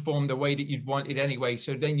don't perform the way that you'd want it anyway.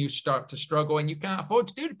 So then you start to struggle and you can't afford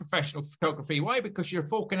to do the professional photography. Why? Because you're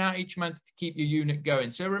forking out each month to keep your unit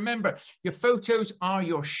going. So remember, your photos are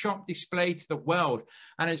your shop display to the world.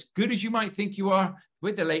 And as good as you might think you are,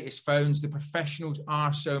 with the latest phones, the professionals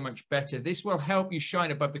are so much better. This will help you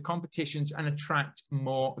shine above the competitions and attract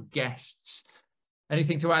more guests.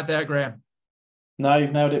 Anything to add there, Graham? No,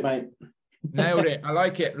 you've nailed it, mate. Nailed it. I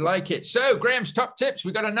like it. Like it. So Graham's top tips.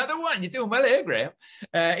 We got another one. You're doing well here, Graham.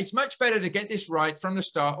 It's much better to get this right from the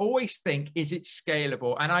start. Always think, is it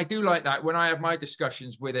scalable? And I do like that when I have my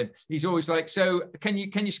discussions with him. He's always like, so can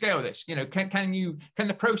you scale this? You know, can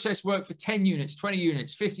the process work for 10 units, 20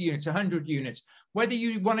 units, 50 units, 100 units? Whether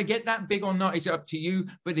you want to get that big or not is up to you.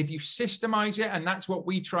 But if you systemize it, and that's what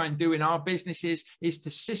we try and do in our businesses, is to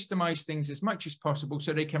systemize things as much as possible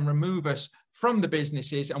so they can remove us from the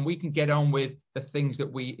businesses and we can get on with the things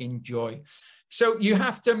that we enjoy. So you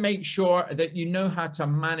have to make sure that you know how to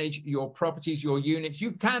manage your properties, your units.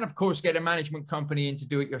 You can, of course, get a management company in to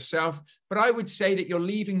do it yourself, but I would say that you're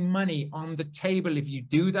leaving money on the table if you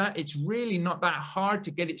do that. It's really not that hard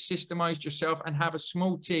to get it systemized yourself and have a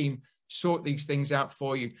small team sort these things out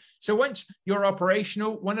for you. So once you're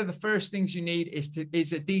operational, one of the first things you need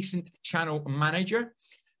is a decent channel manager.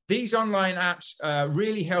 These online apps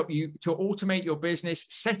really help you to automate your business,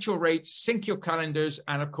 set your rates, sync your calendars,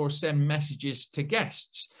 and of course, send messages to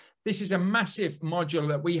guests. This is a massive module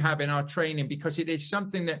that we have in our training because it is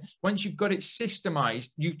something that once you've got it systemized,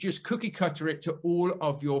 you just cookie cutter it to all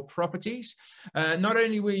of your properties. Not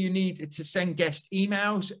only will you need to send guest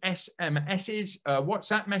emails, SMSs,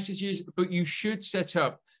 WhatsApp messages, but you should set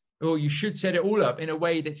it all up in a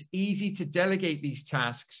way that's easy to delegate these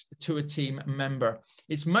tasks to a team member.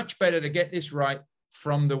 It's much better to get this right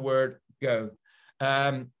from the word go.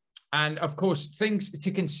 And of course, things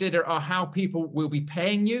to consider are how people will be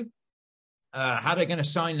paying you, how they're going to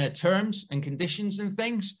sign their terms and conditions and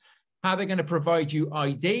things, how they're going to provide you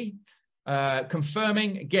ID,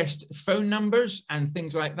 confirming guest phone numbers and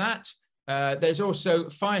things like that. There's also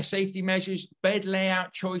fire safety measures, bed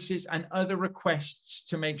layout choices, and other requests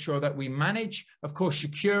to make sure that we manage. Of course,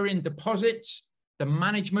 securing deposits, the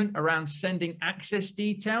management around sending access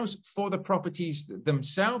details for the properties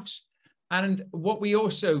themselves. And what we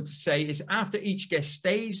also say is after each guest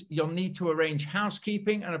stays, you'll need to arrange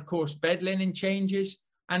housekeeping and, of course, bed linen changes.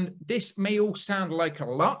 And this may all sound like a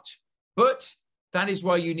lot, but that is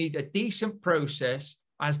why you need a decent process,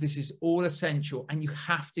 as this is all essential and you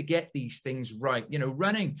have to get these things right. You know,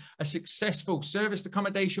 running a successful serviced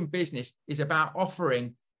accommodation business is about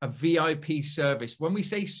offering a VIP service. When we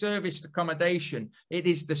say serviced accommodation, it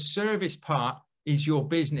is the service part is your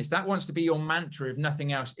business. That wants to be your mantra, if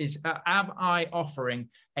nothing else, is am I offering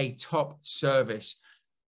a top service?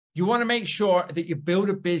 You want to make sure that you build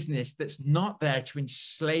a business that's not there to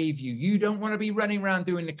enslave you. You don't want to be running around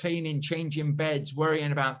doing the cleaning, changing beds,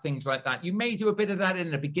 worrying about things like that. You may do a bit of that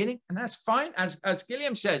in the beginning, and that's fine. As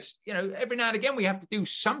Gilliam says, you know, every now and again, we have to do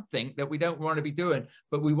something that we don't want to be doing,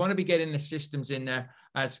 but we want to be getting the systems in there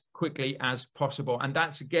as quickly as possible. And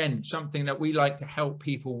that's, again, something that we like to help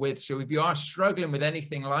people with. So if you are struggling with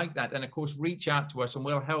anything like that, then of course, reach out to us and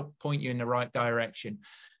we'll help point you in the right direction.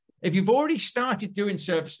 If you've already started doing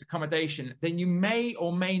serviced accommodation, then you may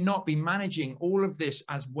or may not be managing all of this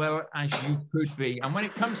as well as you could be. And when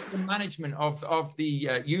it comes to the management of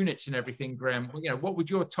the units and everything, Graham, you know, what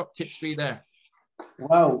would your top tips be there?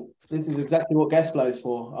 Well, this is exactly what guest flow is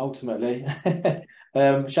for, ultimately.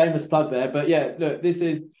 Shameless plug there, but yeah, look, this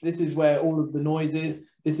is where all of the noise is.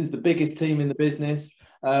 This is the biggest team in the business,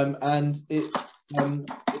 and it's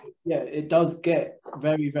yeah, it does get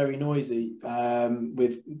very, very noisy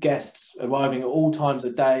with guests arriving at all times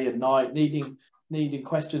of day and night, needing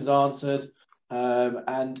questions answered,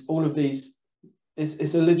 and all of these.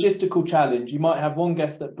 It's a logistical challenge. You might have one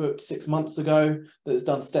guest that booked 6 months ago that's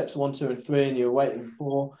done steps 1, 2, and 3, and you're waiting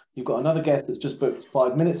for. You've got another guest that's just booked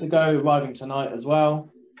 5 minutes ago, arriving tonight as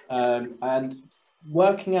well, and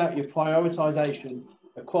working out your prioritization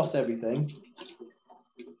across everything.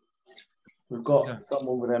 We've got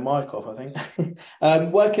someone with their mic off, I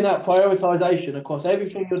think. Working out prioritization across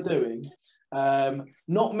everything you're doing,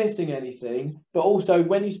 not missing anything, but also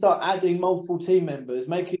when you start adding multiple team members,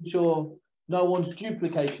 making sure no one's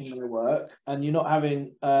duplicating their work and you're not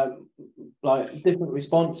having like different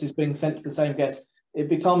responses being sent to the same guest. It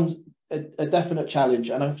becomes a definite challenge,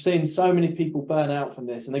 and I've seen so many people burn out from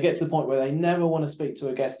this, and they get to the point where they never want to speak to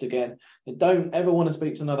a guest again. They don't ever want to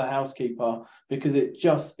speak to another housekeeper because it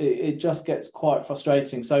just gets quite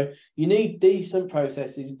frustrating. So you need decent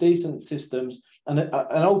processes, decent systems, and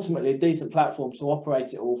ultimately a decent platform to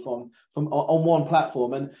operate it all from on one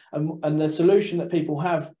platform. And the solution that people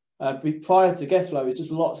have prior to guest flow is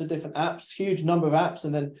just lots of different apps, huge number of apps,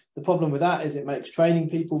 and then the problem with that is it makes training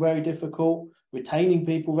people very difficult, retaining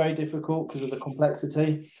people very difficult because of the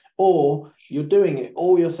complexity, or you're doing it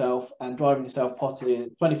all yourself and driving yourself potty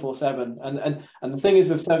 24/7. And the thing is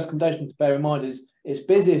with service accommodation to bear in mind is it's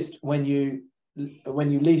busiest when you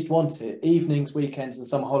when you least want it, evenings, weekends, and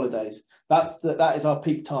some holidays. That is our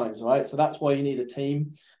peak times, right? So that's why you need a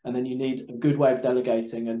team, and then you need a good way of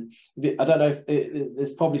delegating. And I don't know if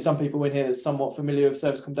there's probably some people in here that's somewhat familiar with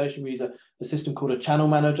service accommodation. We use a system called a channel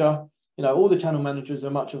manager. You know, all the channel managers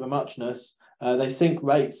are much of a muchness. They sync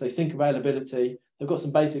rates, they sync availability. They've got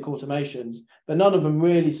some basic automations, but none of them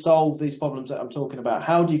really solve these problems that I'm talking about.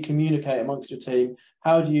 How do you communicate amongst your team?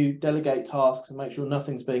 How do you delegate tasks and make sure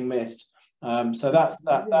nothing's being missed? So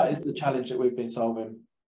that is the challenge that we've been solving.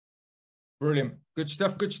 Brilliant. Good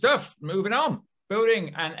stuff. Good stuff. Moving on.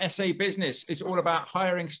 Building an SA business is all about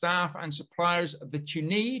hiring staff and suppliers that you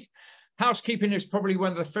need. Housekeeping is probably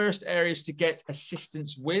one of the first areas to get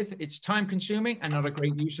assistance with. It's time consuming and not a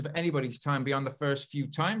great use of anybody's time beyond the first few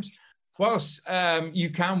times. Whilst you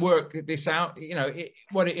can work this out, you know,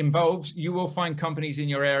 what it involves, you will find companies in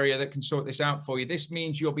your area that can sort this out for you. This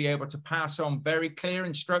means you'll be able to pass on very clear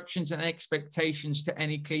instructions and expectations to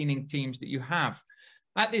any cleaning teams that you have.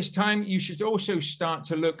 At this time, you should also start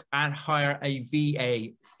to look and hire a VA.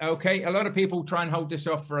 Okay, a lot of people try and hold this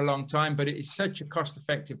off for a long time, but it is such a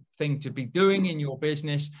cost-effective thing to be doing in your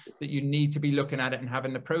business that you need to be looking at it and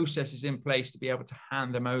having the processes in place to be able to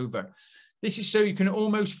hand them over. This is so you can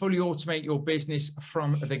almost fully automate your business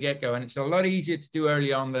from the get-go, and it's a lot easier to do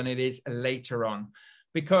early on than it is later on.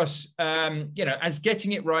 Because, you know, as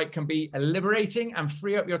getting it right can be liberating and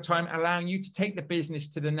free up your time, allowing you to take the business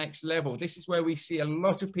to the next level. This is where we see a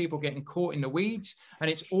lot of people getting caught in the weeds, and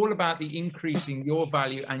it's all about the increasing your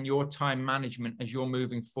value and your time management as you're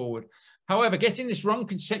moving forward. However, getting this wrong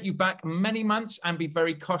can set you back many months and be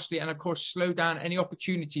very costly, and of course, slow down any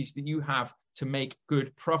opportunities that you have to make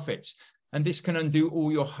good profits. And this can undo all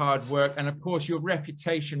your hard work. And of course, your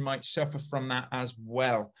reputation might suffer from that as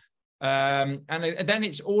well. And then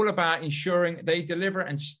it's all about ensuring they deliver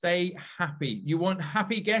and stay happy. You want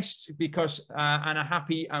happy guests because and a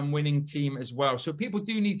happy and winning team as well. So people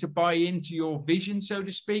do need to buy into your vision, so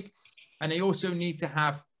to speak. And they also need to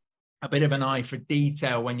have a bit of an eye for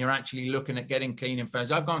detail when you're actually looking at getting cleaning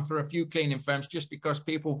firms. I've gone through a few cleaning firms just because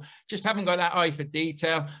people just haven't got that eye for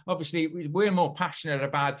detail. Obviously, we're more passionate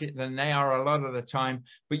about it than they are a lot of the time,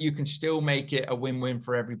 but you can still make it a win-win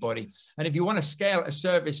for everybody. And if you want to scale a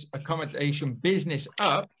service accommodation business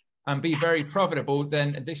up and be very profitable,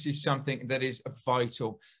 then this is something that is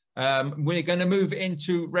vital. We're going to move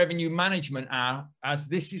into revenue management now, as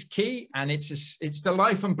this is key, and it's the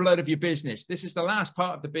life and blood of your business. This is the last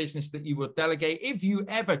part of the business that you will delegate, if you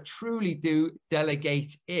ever truly do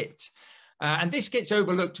delegate it. And this gets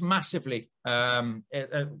overlooked massively.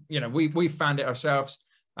 You know, we found it ourselves.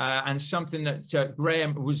 And something that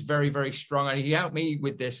Graham was very, very strong on. He helped me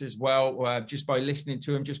with this as well, just by listening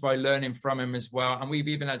to him, just by learning from him as well. And we've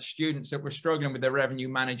even had students that were struggling with their revenue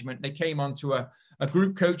management. They came onto a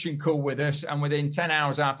group coaching call with us, and within 10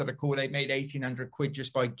 hours after the call, they made 1,800 quid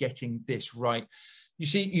just by getting this right. You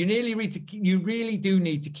see, you really do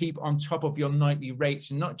need to keep on top of your nightly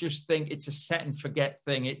rates and not just think it's a set and forget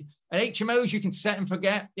thing. At HMOs, you can set and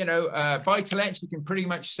forget. You know, buy-to-lets, you can pretty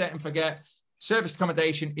much set and forget. Service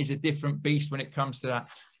accommodation is a different beast when it comes to that.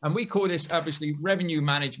 And we call this, obviously, revenue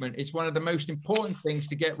management. It's one of the most important things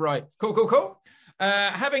to get right. Cool.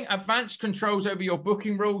 Having advanced controls over your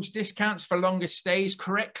booking rules, discounts for longer stays,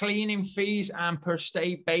 correct cleaning fees, and per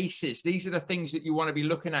stay basis. These are the things that you want to be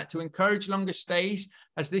looking at to encourage longer stays,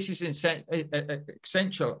 as this is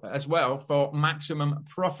essential as well for maximum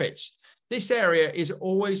profits. This area is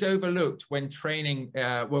always overlooked when training,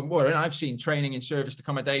 and I've seen training in serviced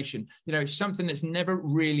accommodation. You know, it's something that's never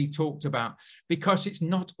really talked about because it's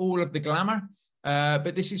not all of the glamour,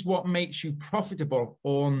 but this is what makes you profitable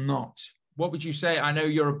or not. What would you say? I know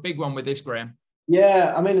you're a big one with this, Graham.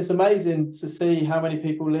 Yeah, I mean, it's amazing to see how many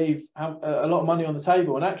people leave a lot of money on the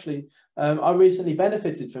table. And actually, I recently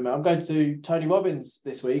benefited from it. I'm going to Tony Robbins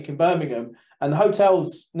this week in Birmingham, and the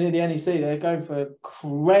hotels near the NEC, they're going for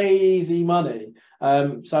crazy money.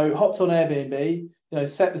 So hopped on Airbnb, you know,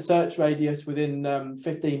 set the search radius within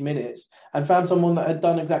 15 minutes and found someone that had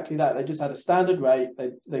done exactly that. They just had a standard rate.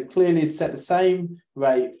 They clearly had set the same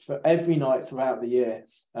rate for every night throughout the year,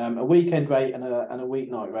 a weekend rate and a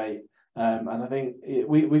weeknight rate. And I think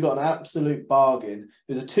we got an absolute bargain.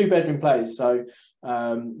 It was a 2-bedroom place, so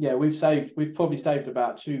yeah, we've probably saved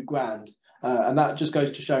about $2,000, and that just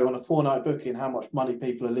goes to show on a 4-night booking how much money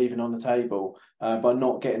people are leaving on the table by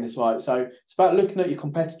not getting this right. So it's about looking at your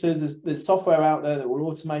competitors. There's software out there that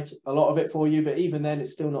will automate a lot of it for you, but even then,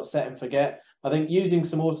 it's still not set and forget. I think using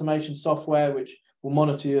some automation software which will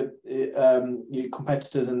monitor your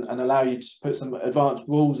competitors and allow you to put some advanced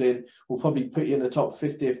rules in will probably put you in the top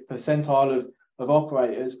 50th percentile of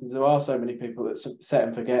operators, because there are so many people that set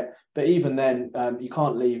and forget. But even then, you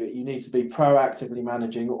can't leave it. You need to be proactively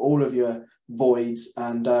managing all of your voids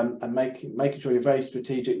and making sure you're very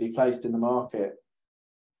strategically placed in the market.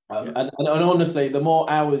 And honestly, the more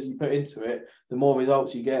hours you put into it, the more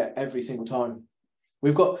results you get every single time.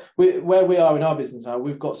 Where we are in our business now,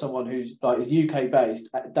 we've got someone who's like is UK based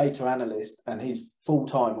data analyst, and he's full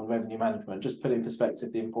time on revenue management. Just put in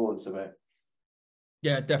perspective the importance of it.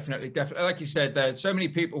 Yeah, definitely. Like you said, there so many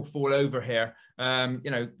people fall over here. You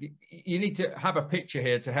know, you need to have a picture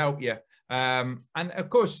here to help you. And of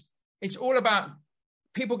course, it's all about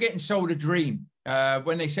people getting sold a dream.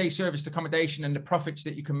 When they say serviced accommodation and the profits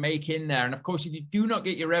that you can make in there. And of course, if you do not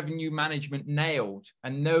get your revenue management nailed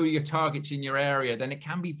and know your targets in your area, then it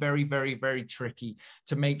can be very, very, very tricky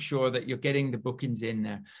to make sure that you're getting the bookings in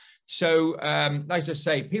there. So, like I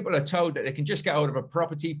say, people are told that they can just get hold of a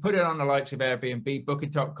property, put it on the likes of Airbnb,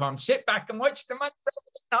 Booking.com, sit back and watch the money.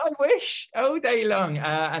 I wish all day long.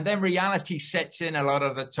 And then reality sets in a lot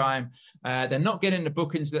of the time. They're not getting the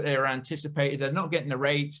bookings that they were anticipated. They're not getting the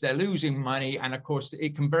rates. They're losing money. And of course,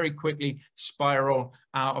 it can very quickly spiral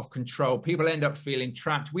out of control. People end up feeling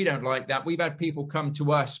trapped. We don't like that. We've had people come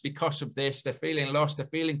to us because of this. They're feeling lost. They're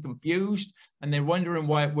feeling confused. And they're wondering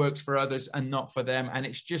why it works for others and not for them. And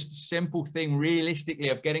it's just a simple thing, realistically,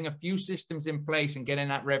 of getting a few systems in place and getting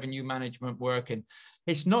that revenue management working.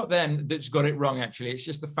 It's not them that's got it wrong, actually. It's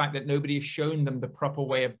just the fact that nobody has shown them the proper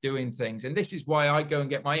way of doing things. And this is why I go and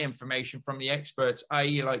get my information from the experts,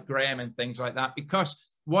 i.e. like Graham and things like that, because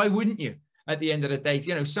why wouldn't you? At the end of the day,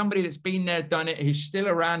 you know, somebody that's been there, done it, who's still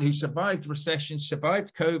around, who survived recession,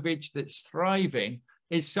 survived COVID, that's thriving,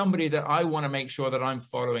 is somebody that I want to make sure that I'm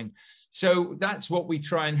following. So that's what we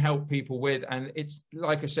try and help people with. And it's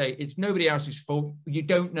like I say, it's nobody else's fault. You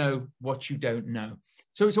don't know what you don't know.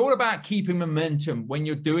 So it's all about keeping momentum when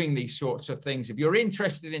you're doing these sorts of things. If you're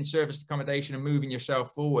interested in serviced accommodation and moving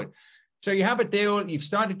yourself forward. So you have a deal, you've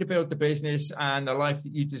started to build the business and the life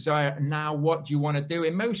that you desire. Now, what do you want to do?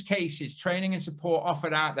 In most cases, training and support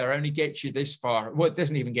offered out there only gets you this far. Well, it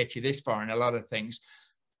doesn't even get you this far in a lot of things.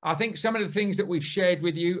 I think some of the things that we've shared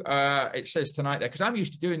with you, it says tonight there, because I'm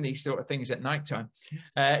used to doing these sort of things at nighttime.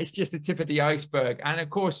 It's just the tip of the iceberg. And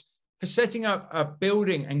of course, for setting up a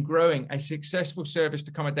building and growing a successful serviced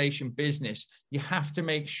accommodation business, you have to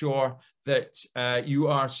make sure that you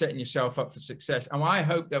are setting yourself up for success. And I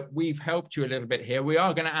hope that we've helped you a little bit here. We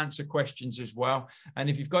are going to answer questions as well. And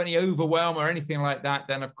if you've got any overwhelm or anything like that,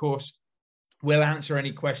 then of course, we'll answer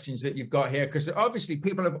any questions that you've got here, because obviously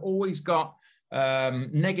people have always got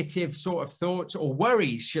negative sort of thoughts or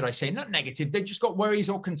worries, should I say, not negative. They've just got worries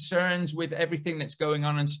or concerns with everything that's going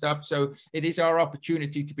on and stuff. So it is our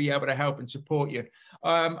opportunity to be able to help and support you.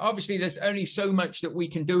 Obviously, there's only so much that we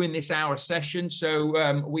can do in this hour session.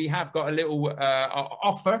 So we have got a little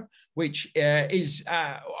offer, which is,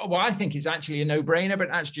 well, I think is actually a no-brainer, but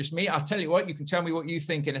that's just me. I'll tell you what, you can tell me what you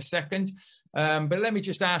think in a second. But let me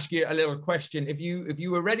just ask you a little question. If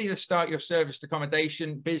you were ready to start your serviced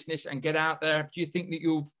accommodation business and get out there, do you think that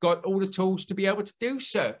you've got all the tools to be able to do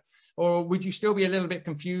so? Or would you still be a little bit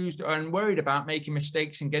confused and worried about making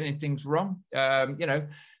mistakes and getting things wrong? You know,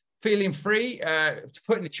 feeling free to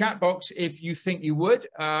put in the chat box if you think you would,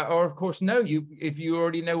 or of course, no, if you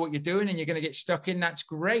already know what you're doing and you're going to get stuck in, that's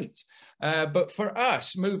great. But for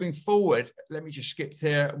us moving forward, let me just skip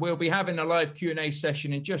there. We'll be having a live Q&A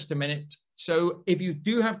session in just a minute. So if you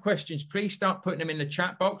do have questions, please start putting them in the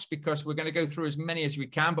chat box, because we're going to go through as many as we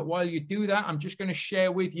can. But while you do that, I'm just going to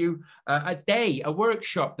share with you a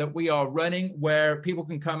workshop that we are running where people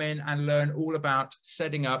can come in and learn all about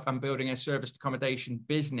setting up and building a serviced accommodation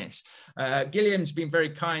business. Gilliam's been very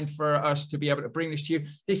kind for us to be able to bring this to you.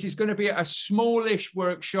 This is going to be a smallish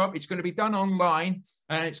workshop. It's going to be done online.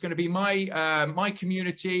 And it's going to be my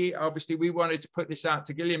community. Obviously, we wanted to put this out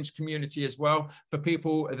to Gilliam's community as well, for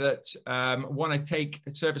people that want to take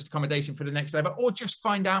serviced accommodation for the next level, or just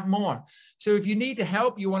find out more. So if you need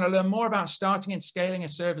help, you want to learn more about starting and scaling a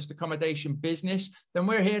serviced accommodation business, then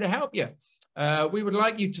we're here to help you. We would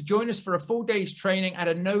like you to join us for a full day's training at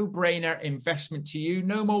a no-brainer investment to you.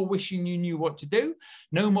 No more wishing you knew what to do.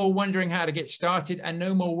 No more wondering how to get started, and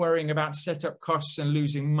no more worrying about setup costs and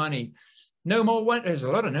losing money. No more, there's a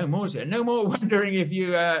lot of no mores here. No more wondering if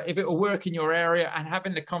it will work in your area, and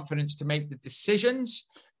having the confidence to make the decisions.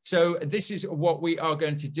 So this is what we are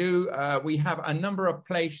going to do. We have a number of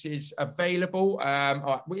places available.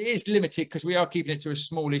 It is limited because we are keeping it to a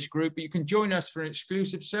smallish group, but you can join us for an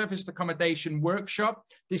exclusive serviced accommodation workshop.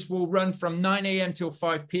 This will run from 9 a.m. till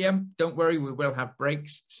 5 p.m. Don't worry, we will have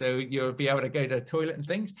breaks, so you'll be able to go to the toilet and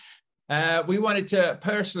things. We wanted to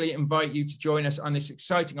personally invite you to join us on this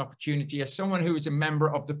exciting opportunity. As someone who is a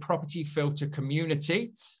member of the Property Filter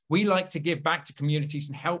community, we like to give back to communities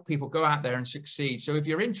and help people go out there and succeed. So if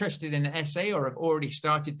you're interested in an SA or have already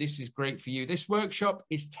started, this is great for you. This workshop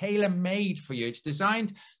is tailor-made for you. It's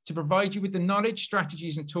designed to provide you with the knowledge,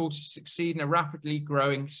 strategies, and tools to succeed in a rapidly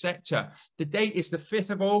growing sector. The date is the 5th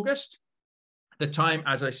of August. The time,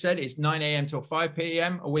 as I said, is 9 a.m. till 5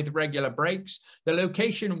 p.m. with regular breaks. The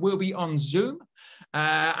location will be on Zoom.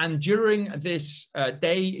 And during this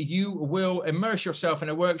day, you will immerse yourself in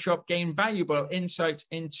a workshop, gain valuable insights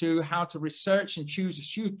into how to research and choose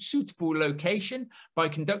a suitable location by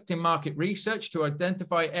conducting market research to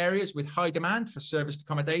identify areas with high demand for serviced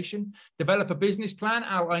accommodation, develop a business plan,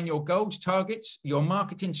 outline your goals, targets, your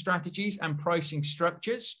marketing strategies, and pricing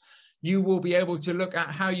structures. You will be able to look at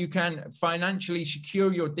how you can financially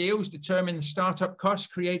secure your deals, determine the startup costs,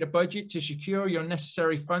 create a budget to secure your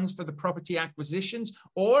necessary funds for the property acquisitions,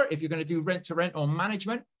 or if you're going to do rent-to-rent or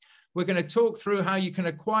management, we're going to talk through how you can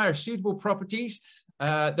acquire suitable properties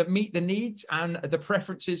that meet the needs and the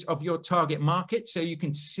preferences of your target market. So you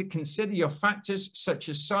can consider your factors such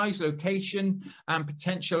as size, location, and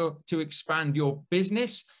potential to expand your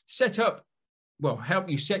business. Help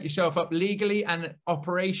you set yourself up legally and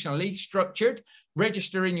operationally structured,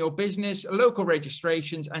 register in your business, local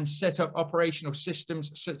registrations, and set up operational systems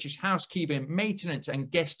such as housekeeping, maintenance, and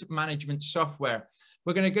guest management software.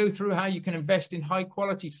 We're going to go through how you can invest in high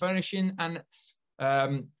quality furnishing and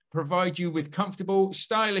provide you with comfortable,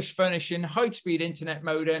 stylish furnishing, high-speed internet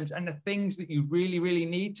modems, and the things that you really, really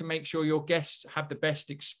need to make sure your guests have the best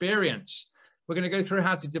experience. We're going to go through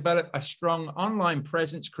how to develop a strong online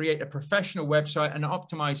presence, create a professional website, and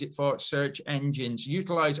optimize it for search engines.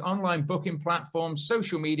 Utilize online booking platforms,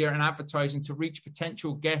 social media, and advertising to reach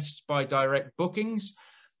potential guests by direct bookings.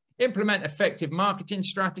 Implement effective marketing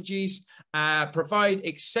strategies, provide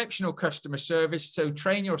exceptional customer service. So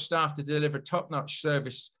train your staff to deliver top-notch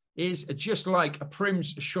service. Is just like a Prim's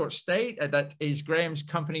short stay, that is Graham's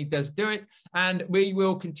company does do it, and we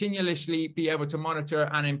will continuously be able to monitor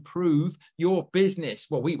and improve your business.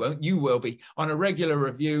 Well, we won't, you will be on a regular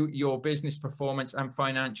review, your business performance and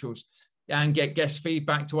financials, and get guest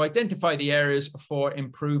feedback to identify the areas for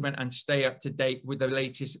improvement and stay up to date with the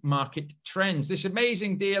latest market trends. This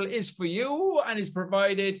amazing deal is for you and is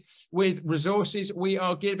provided with resources. We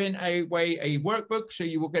are giving away a workbook, so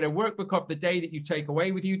you will get a workbook of the day that you take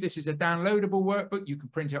away with you. This is a downloadable workbook. You can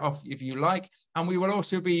print it off if you like. And we will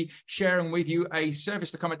also be sharing with you a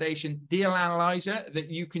serviced accommodation deal analyzer that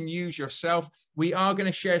you can use yourself. We are going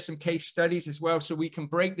to share some case studies as well, so we can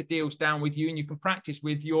break the deals down with you and you can practice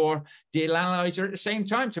with your deal analyzer at the same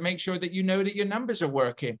time to make sure that you know that your numbers are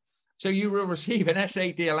working. So you will receive an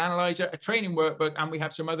SA deal analyzer, a training workbook, and we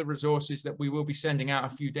have some other resources that we will be sending out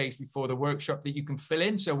a few days before the workshop that you can fill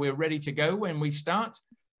in. So we're ready to go when we start.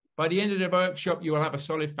 By the end of the workshop, you will have a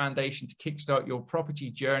solid foundation to kickstart your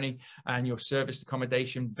property journey and your serviced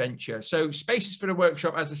accommodation venture. So spaces for the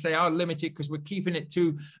workshop, as I say, are limited because we're keeping it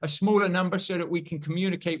to a smaller number so that we can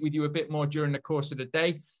communicate with you a bit more during the course of the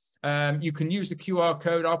day. You can use the QR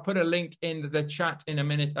code. I'll put a link in the chat in a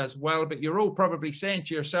minute as well, but you're all probably saying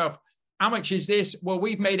to yourself, how much is this? Well,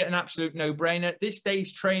 we've made it an absolute no-brainer. This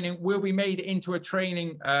day's training will be made into a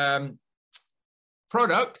training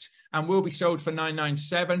product and will be sold for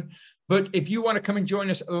 $997. But if you want to come and join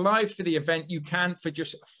us live for the event, you can for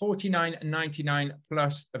just $49.99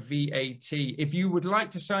 plus VAT. If you would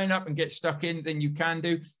like to sign up and get stuck in, then you can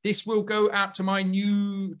do. This will go out to my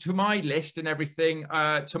list and everything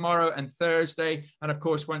tomorrow and Thursday. And of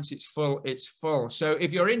course, once it's full, it's full. So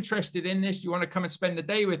if you're interested in this, you want to come and spend the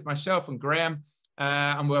day with myself and Graham,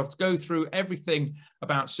 and we'll go through everything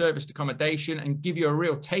about serviced accommodation and give you a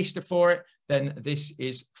real taster for it, then this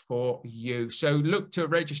is for you. So look to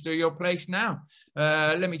register your place now.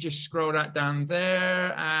 Let me just scroll that down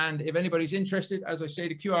there. And if anybody's interested, as I say,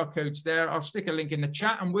 the QR code's there. I'll stick a link in the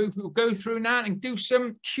chat and we'll go through now and do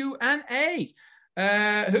some Q&A.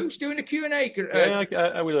 Who's doing the Q&A?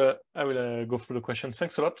 I will go through the questions.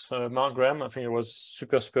 Thanks a lot, Mark, Graham. I think it was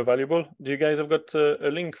super valuable. Do you guys have got a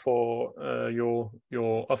link for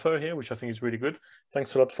your offer here, which I think is really good?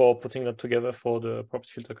 Thanks a lot for putting that together for the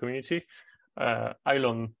Property Filter community. I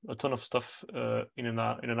learned a ton of stuff in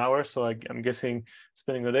an hour, so I'm guessing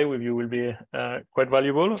spending the day with you will be quite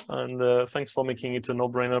valuable. And thanks for making it a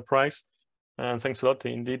no-brainer price. And thanks a lot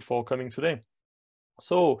indeed for coming today.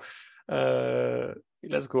 So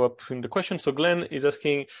let's go up in the question. So Glenn is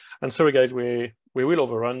asking, and sorry guys, we will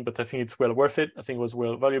overrun, but I think it's well worth it. I think it was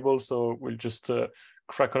well valuable, so we'll just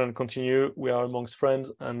crack on and continue. We are amongst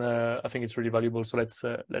friends, and I think it's really valuable. So let's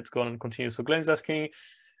go on and continue. So Glenn's asking,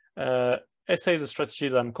 SA is a strategy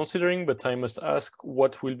that I'm considering, but I must ask,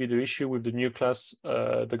 what will be the issue with the new class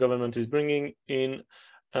the government is bringing in,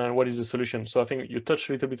 and what is the solution? So I think you touched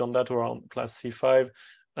a little bit on that around class C5,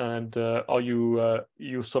 and how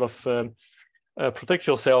you sort of protect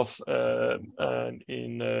yourself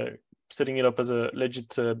in setting it up as a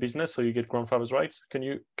legit business, so you get grandfather's rights. Can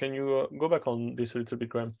you go back on this a little bit,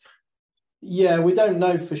 Graham? Yeah, we don't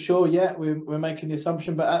know for sure yet. We're making the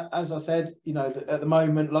assumption, but as I said, you know, at the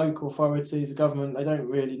moment, local authorities, the government, they don't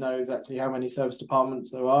really know exactly how many service departments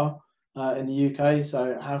there are in the UK.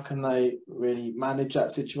 So how can they really manage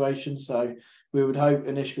that situation? So we would hope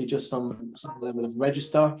initially just some level of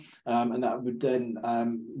register, and that would then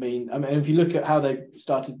mean, I mean, if you look at how they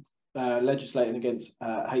started legislating against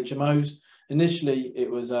HMOs, initially it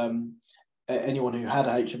was anyone who had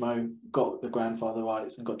a HMO got the grandfather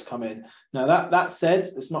rights and got to come in. Now that said,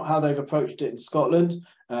 it's not how they've approached it in Scotland.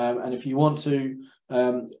 And if you want to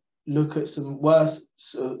look at some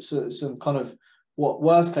some kind of what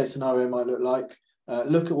worst case scenario might look like,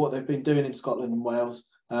 look at what they've been doing in Scotland and Wales.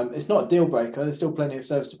 It's not a deal breaker. There's still plenty of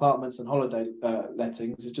service departments and holiday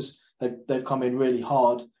lettings. It's just they've come in really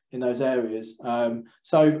hard in those areas.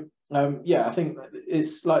 Yeah, I think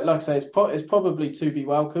it's like I say, it's probably to be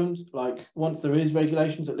welcomed. Like once there is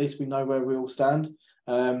regulations, at least we know where we all stand.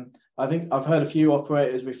 I think I've heard a few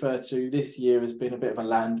operators refer to this year as being a bit of a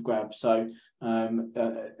land grab. So a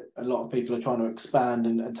lot of people are trying to expand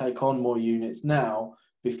and take on more units now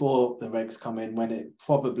before the regs come in, when it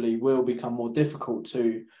probably will become more difficult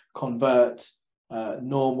to convert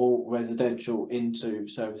normal residential into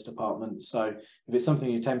service departments. So if it's something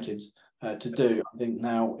you're tempted to do, I think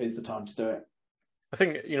now is the time to do it. I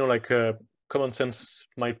think, you know, like common sense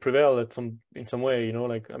might prevail in some way, you know,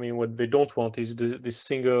 like, I mean, what they don't want is this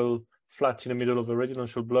single flat in the middle of a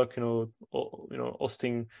residential block, you know,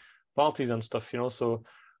 hosting parties and stuff, you know. So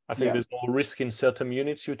I think there's more risk in certain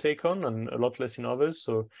units you take on and a lot less in others.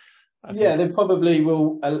 So I think, they probably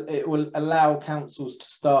will. It will allow councils to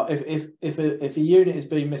start if a unit is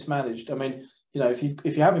being mismanaged. I mean, you know, if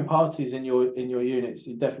you're having parties in your units,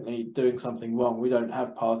 you're definitely doing something wrong. We don't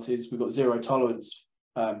have parties. We've got zero tolerance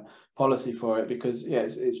policy for it because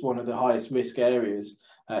it's one of the highest risk areas.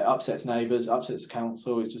 Upsets neighbours, upsets the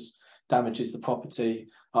council. It just damages the property,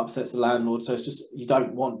 upsets the landlord. So it's just, you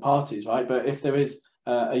don't want parties, right? But if there is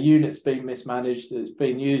a unit's being mismanaged, that's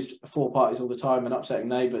being used for parties all the time and upsetting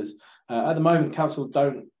neighbours, at the moment council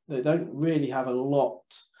don't really have a lot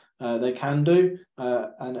they can do,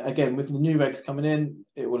 and again with the new regs coming in,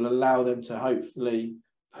 it will allow them to hopefully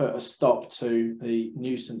put a stop to the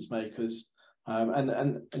nuisance makers,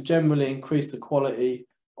 and generally increase the quality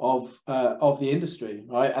of the industry,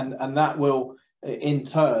 right? And that will in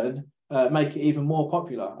turn make it even more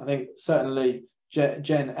popular. I think certainly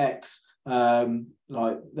Gen X,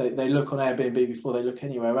 like they look on Airbnb before they look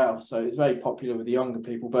anywhere else, so it's very popular with the younger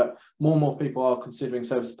people, but more and more people are considering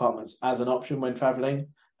service apartments as an option when traveling,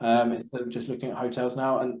 instead of just looking at hotels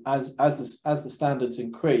now. And as the standards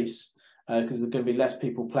increase, because there's going to be less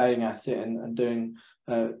people playing at it and doing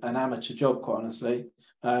an amateur job, quite honestly,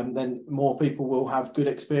 then more people will have good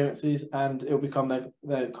experiences and it'll become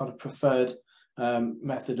their kind of preferred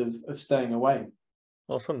method of staying away.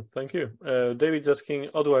 Awesome, thank you. David's asking,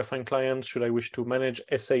 how do I find clients should I wish to manage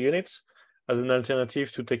SA units as an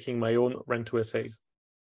alternative to taking my own rent to SAs?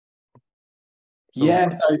 So,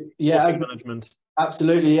 sourcing management.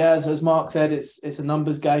 Absolutely, yeah. As Mark said, it's a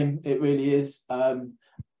numbers game. It really is. Sorry,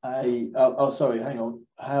 hang on.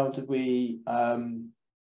 How did we?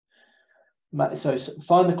 So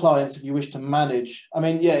find the clients if you wish to manage. I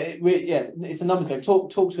mean, it's a numbers game.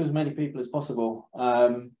 Talk to as many people as possible.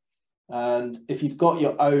 And if you've got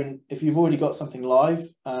your own, if you've already got something live,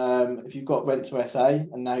 if you've got Rent to SA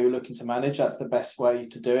and now you're looking to manage, that's the best way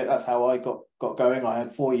to do it. That's how I got going. I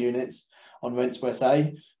had 4 units on Rent to SA,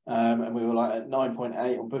 and we were like at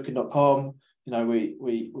 9.8 on Booking.com. You know, we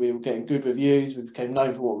were getting good reviews. We became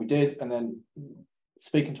known for what we did, and then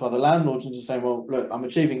speaking to other landlords and just saying, well, look, I'm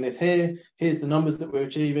achieving this here. Here's the numbers that we're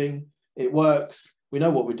achieving. It works. We know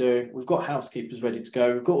what we're doing. We've got housekeepers ready to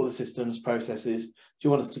go. We've got all the systems, processes. Do you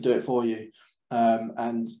want us to do it for you?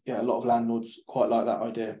 And yeah, a lot of landlords quite like that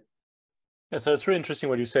idea. Yeah, so it's really interesting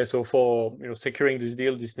what you say. So for securing this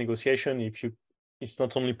deal, this negotiation, it's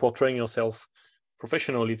not only portraying yourself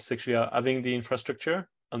professionally, it's actually having the infrastructure.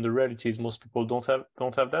 And the reality is most people don't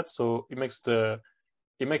have that. So it makes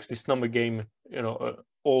this number game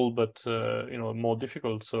all but more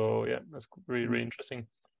difficult. So yeah, that's really, really interesting.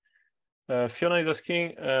 Fiona is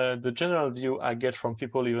asking, the general view I get from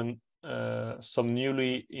people, even some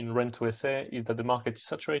newly in Rent to SA, is that the market is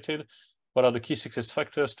saturated What are the key success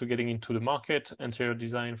factors to getting into the market? Interior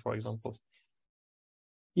design, for example.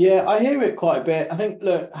 Yeah, I hear it quite a bit. I think,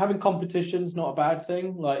 look, having competition is not a bad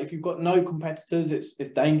thing. Like, if you've got no competitors,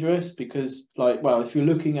 it's dangerous because, like, well, if you're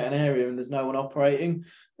looking at an area and there's no one operating,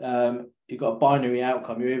 you've got a binary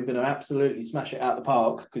outcome. You're either going to absolutely smash it out the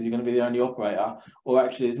park because you're going to be the only operator, or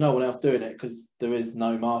actually there's no one else doing it because there is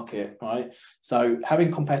no market, right? So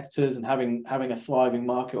having competitors and having a thriving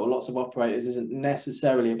market or lots of operators isn't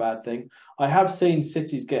necessarily a bad thing. I have seen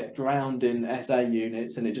cities get drowned in SA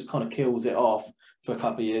units and it just kind of kills it off for a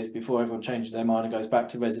couple of years before everyone changes their mind and goes back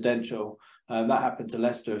to residential. That happened to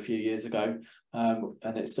Leicester a few years ago,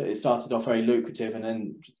 and it started off very lucrative, and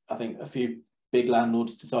then I think a few big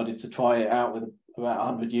landlords decided to try it out with about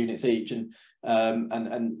 100 units each, and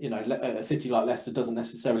you know, a city like Leicester doesn't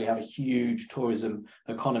necessarily have a huge tourism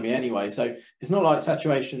economy anyway, so it's not like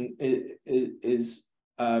saturation is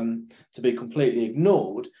to be completely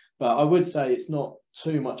ignored, but I would say it's not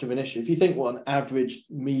too much of an issue. If you think what an average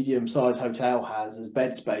medium-sized hotel has as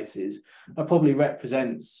bed spaces, that probably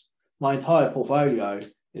represents my entire portfolio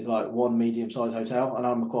is like one medium-sized hotel, and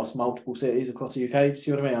I'm across multiple cities across the UK. Do you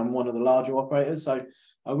see what I mean? I'm one of the larger operators, so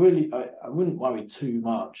I wouldn't worry too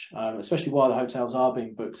much, especially while the hotels are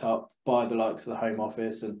being booked up by the likes of the Home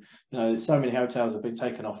Office, and you know, so many hotels have been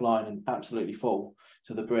taken offline and absolutely full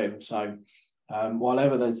to the brim. So while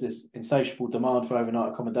ever there's this insatiable demand for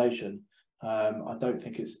overnight accommodation, I don't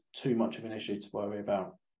think it's too much of an issue to worry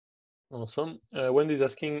about. Awesome. Wendy's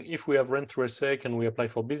asking, if we have rent through SA, can we apply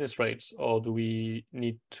for business rates, or do we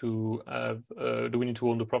need to have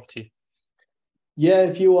own the property? Yeah,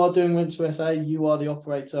 if you are doing rent to SA, you are the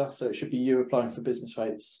operator, so it should be you applying for business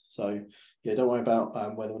rates. So yeah, don't worry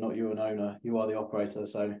about whether or not you're an owner. You are the operator,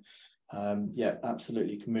 so yeah,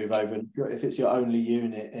 absolutely, you can move over. And if it's your only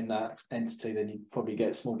unit in that entity, then you probably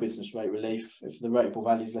get small business rate relief if the rateable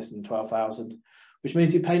value is less than 12,000, which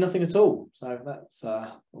means you pay nothing at all. So that's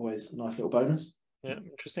always a nice little bonus. Yeah,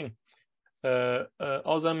 interesting.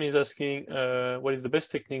 Azam is asking, what is the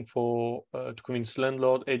best technique for to convince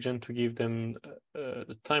landlord agent to give them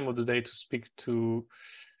the time of the day to speak to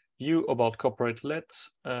you about corporate lets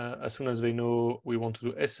as soon as they know we want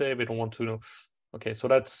to do SA, they don't want to know. Okay, so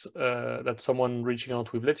that's someone reaching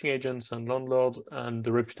out with letting agents and landlords, and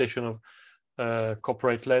the reputation of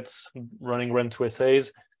corporate lets running rent to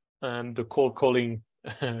SAs and the cold calling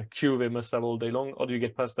queue they must have all day long. How do you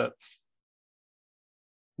get past that?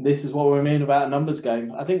 This is what we mean about a numbers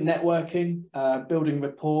game. I think networking, building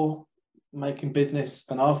rapport, making business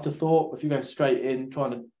an afterthought. If you go straight in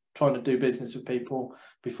trying to do business with people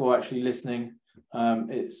before actually listening,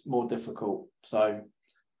 it's more difficult. So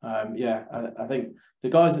yeah, I think the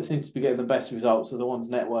guys that seem to be getting the best results are the ones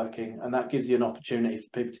networking, and that gives you an opportunity for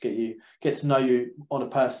people to get to know you on a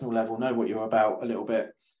personal level, know what you're about a little bit,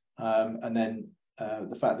 and then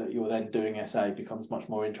the fact that you're then doing SA becomes much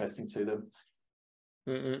more interesting to them.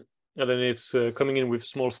 And then it's coming in with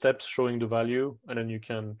small steps, showing the value, and then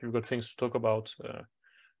you've got things to talk about.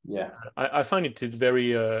 Yeah, I find it's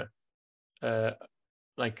very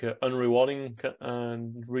unrewarding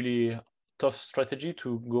and really tough strategy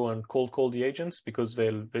to go and cold call the agents, because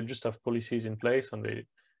they'll just have policies in place and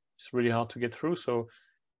it's really hard to get through. So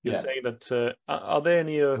you're saying that are there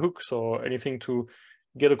any hooks or anything to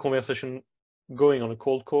get a conversation going on a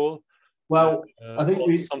cold call? Well, I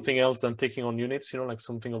think something else than taking on units, like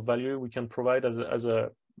something of value we can provide as a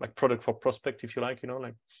like product for prospect, if you like,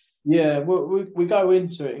 like. Yeah, we go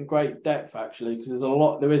into it in great depth actually, because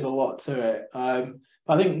there is a lot to it.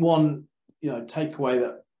 I think one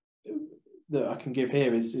takeaway that I can give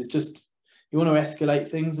here is just you want to escalate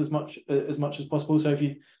things as much as possible. So if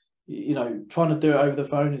you trying to do it over the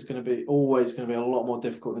phone is always going to be a lot more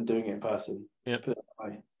difficult than doing it in person.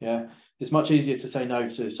 Yeah, it's much easier to say no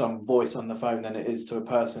to some voice on the phone than it is to a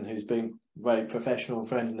person who's being very professional and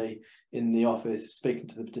friendly in the office, speaking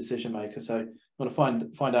to the decision maker. So you want to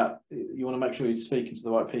find out. You want to make sure you're speaking to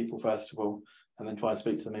the right people first of all, and then try and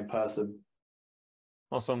speak to them in person.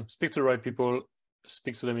 Awesome. Speak to the right people.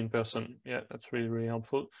 Speak to them in person. Yeah, that's really, really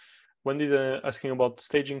helpful. Wendy asking about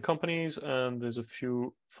staging companies, and there's a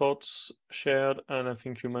few thoughts shared, and I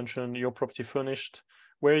think you mentioned Your Property Furnished.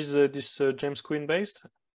 Where is this James Quinn based?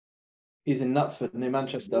 He's in Knutsford, near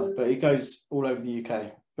Manchester, but he goes all over the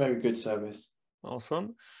UK. Very good service.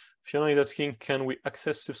 Awesome. Fiona is asking, can we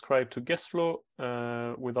subscribe to Guestflow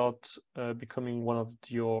without becoming one of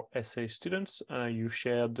your SA students? You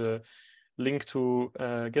shared the link to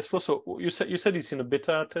Guestflow. So you said it's in a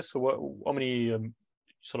beta test. So how many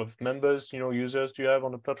sort of members, users do you have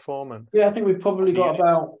on the platform? And yeah, I think we've probably got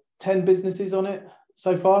about 10 businesses on it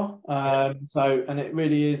so far. And it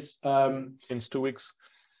really is since 2 weeks.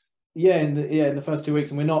 Yeah, in the first 2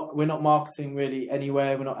 weeks, and we're not marketing really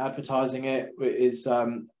anywhere. We're not advertising it.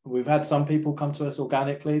 We've had some people come to us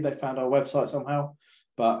organically. They found our website somehow,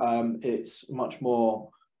 but it's much more.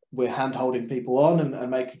 We're hand holding people on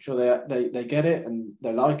and making sure they get it and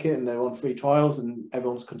they like it and they're on free trials and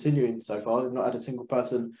everyone's continuing so far. We've not had a single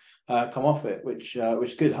person come off it, which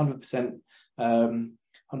is good. 100%.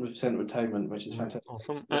 100% retainment, which is fantastic.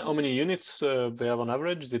 Awesome. How many units they have on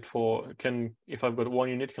average? Is it if I've got 1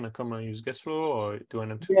 unit, can I come and use guest flow, or do I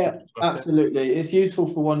need to? Yeah, absolutely. It's useful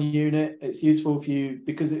for 1 unit. It's useful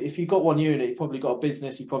because if you've got 1 unit, you've probably got a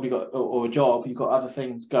business, you've probably got or a job, you've got other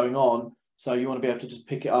things going on. So you want to be able to just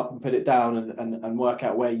pick it up and put it down and work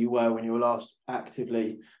out where you were when you were last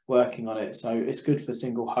actively working on it. So it's good for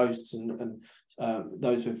single hosts and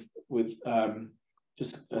those with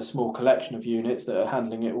just a small collection of units that are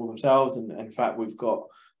handling it all themselves. And in fact, we've got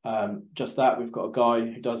just that. We've got a guy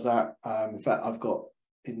who does that. In fact, I've got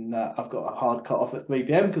a hard cut off at 3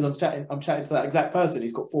 p.m. because I'm chatting to that exact person.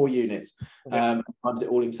 He's got 4 units, runs it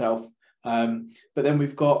all himself. But then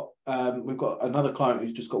we've got another client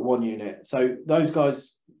who's just got 1 unit. So those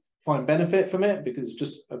guys find benefit from it because it's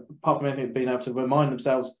just, apart from anything, being able to remind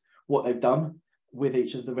themselves what they've done with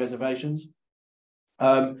each of the reservations.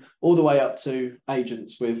 All the way up to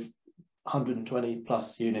agents with 120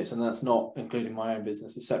 plus units, and that's not including my own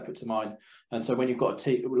business. It's separate to mine. And so when you've got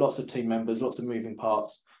lots of team members, lots of moving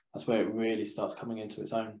parts, that's where it really starts coming into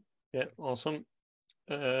its own. Yeah, awesome.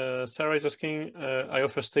 Sarah is asking, I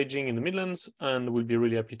offer staging in the Midlands and will be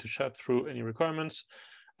really happy to chat through any requirements.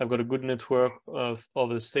 I've got a good network of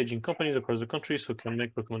other staging companies across the country, so can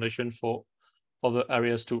make recommendation for other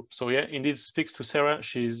areas too. So yeah, indeed, speak to Sarah.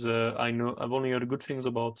 She's I've only heard good things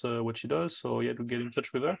about what she does. So yeah, to get in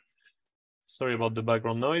touch with her. Sorry about the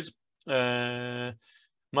background noise.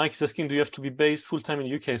 Mike is asking, do you have to be based full time in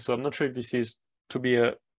the UK? So I'm not sure if this is to be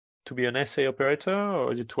an SA operator,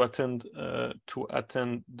 or is it to attend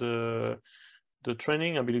the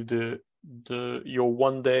training? I believe your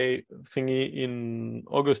 1 day thingy in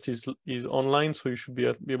August is online, so you should be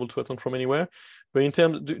able to attend from anywhere. But in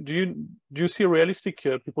terms, do you see realistic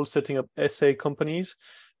people setting up SA companies,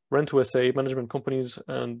 rent to SA management companies,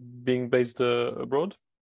 and being based abroad?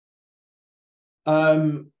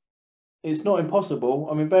 It's not impossible.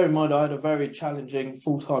 I mean, bear in mind, I had a very challenging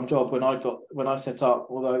full-time job when I set up.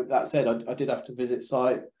 Although that said, I did have to visit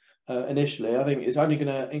site initially. I think it's only going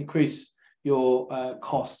to increase your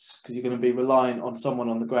costs because you're going to be reliant on someone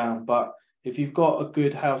on the ground. But if you've got a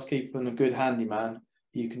good housekeeper and a good handyman,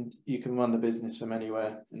 you can run the business from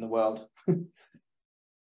anywhere in the world.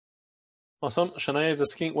 Awesome. Shania is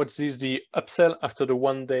asking, what is the upsell after the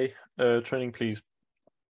 1 day training, please?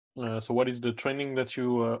 So what is the training that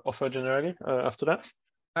you offer generally after that?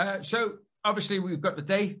 So obviously we've got the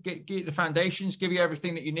day, get the foundations, give you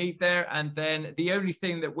everything that you need there. And then the only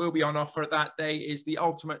thing that will be on offer that day is the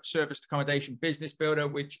Ultimate Serviced Accommodation Business Builder,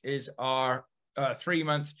 which is our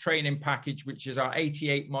 3-month training package, which is our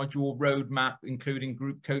 88 module roadmap, including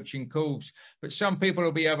group coaching calls. But some people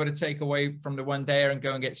will be able to take away from the 1 day and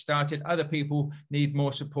go and get started. Other people need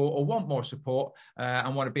more support or want more support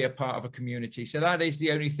and want to be a part of a community. So that is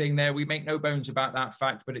the only thing there. We make no bones about that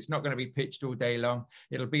fact, but it's not going to be pitched all day long.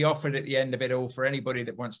 It'll be offered at the end of it all for anybody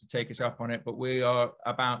that wants to take us up on it. But we are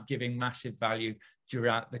about giving massive value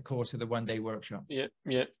throughout the course of the 1 day workshop. Yeah.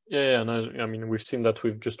 And I mean, we've seen that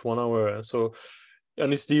with just 1 hour. So,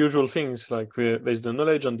 and it's the usual things, like there's the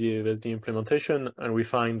knowledge and there's the implementation, and we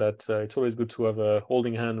find that it's always good to have a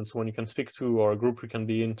holding hand and someone you can speak to, or a group you can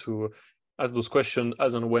be in to ask those questions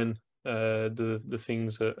as and when the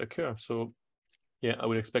things occur. So yeah, I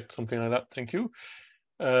would expect something like that. Thank you.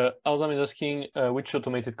 Alzam is asking which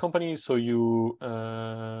automated companies. So you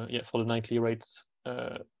for the nightly rates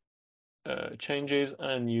changes,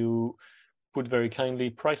 and you put very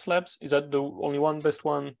kindly Price Labs. Is that the only one, best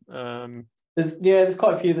one? There's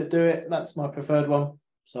quite a few that do it. That's my preferred one.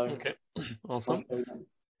 So okay, awesome.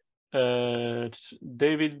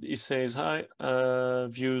 David, he says, hi,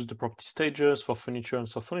 I've used the property stagers for furniture and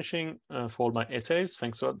soft furnishing for all my essays.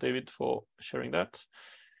 Thanks a lot, David, for sharing that.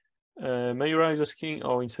 Mayura is asking,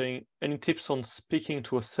 or he's saying, any tips on speaking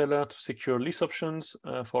to a seller to secure lease options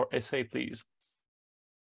for SA, please?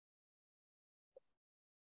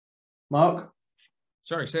 Mark?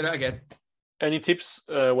 Sorry, say that again. Any tips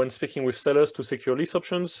when speaking with sellers to secure lease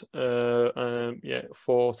options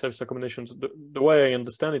for service accommodations? The way I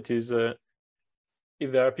understand it is if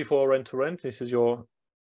they're happy for rent to rent, this is a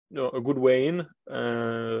good way in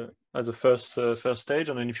as a first stage.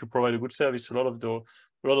 And then if you provide a good service, a lot of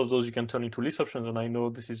those you can turn into lease options. And I know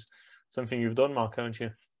this is something you've done, Mark, haven't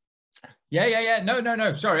you? Yeah.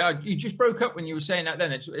 No. Sorry, you just broke up when you were saying that.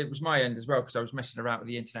 Then it was my end as well because I was messing around with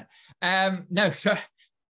the internet. No, so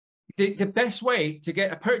the best way to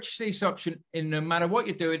get a purchase lease option in no matter what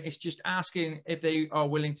you're doing is just asking if they are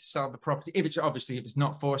willing to sell the property, if it's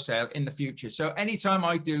not for sale in the future. So anytime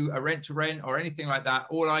I do a rent to rent or anything like that,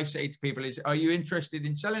 all I say to people is, are you interested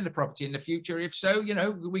in selling the property in the future? If so,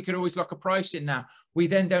 we could always lock a price in now. We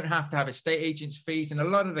then don't have to have estate agents' fees. In a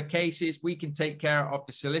lot of the cases, we can take care of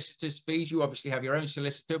the solicitor's fees. You obviously have your own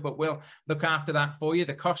solicitor, but we'll look after that for you,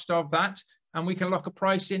 the cost of that, and we can lock a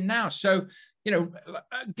price in now. So,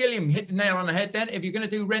 Gilliam hit the nail on the head then. If you're going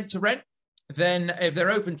to do rent to rent, then if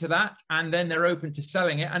they're open to that, and then they're open to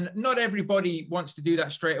selling it, and not everybody wants to do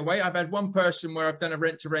that straight away. I've had one person where I've done a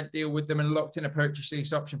rent to rent deal with them and locked in a purchase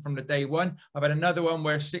lease option from the day one. I've had another one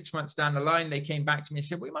where 6 months down the line, they came back to me and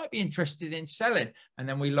said, we might be interested in selling. And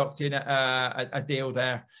then we locked in a deal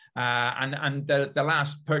there. And the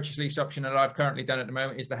last purchase lease option that I've currently done at the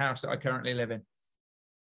moment is the house that I currently live in.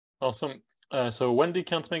 Awesome. So Wendy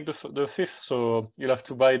can't make the 5th, so you'll have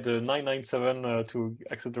to buy the 997 to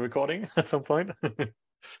access the recording at some point.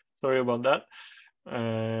 Sorry about that.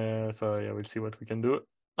 So yeah, we'll see what we can do.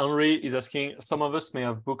 Henri is asking, some of us may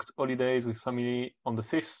have booked holidays with family on the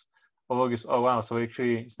 5th of August. Oh wow, so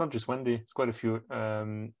actually it's not just Wendy, it's quite a few.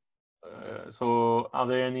 So are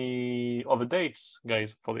there any other dates,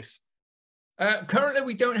 guys, for this? Currently,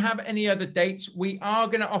 we don't have any other dates. We are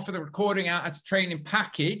going to offer the recording out as a training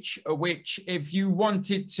package, which if you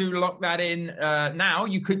wanted to lock that in now,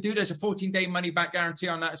 you could do. There's a 14-day money-back guarantee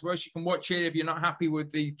on that as well. So you can watch it. If you're not happy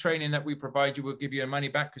with the training that we provide you, we'll give you your money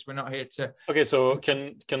back because we're not here to... Okay, so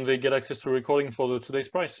can they get access to recording for today's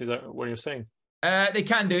price? Is that what you're saying? They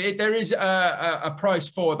can do it. There is a price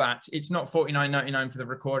for that. It's not $49.99 for the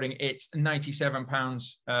recording. It's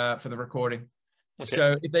 £97 for the recording. Okay.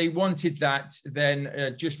 So if they wanted that,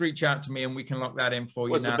 then just reach out to me and we can lock that in for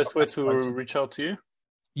you. What's the best way to reach out to you?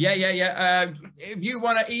 Yeah. If you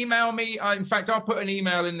want to email me, in fact, I'll put an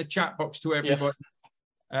email in the chat box to everybody. Yeah.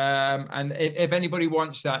 And if anybody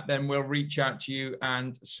wants that, then we'll reach out to you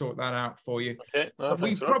and sort that out for you. Okay. Well,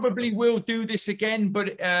 we probably will do this again,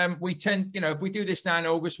 but we tend, if we do this now in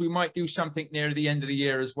August, we might do something near the end of the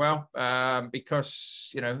year as well,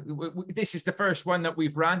 because, this is the first one that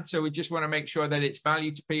we've run. So we just want to make sure that it's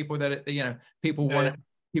value to people, that, people want it,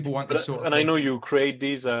 people want this sort of thing. I know you create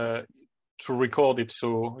these to record it.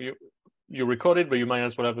 So you record it, but you might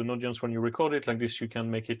as well have an audience when you record it. Like this, you can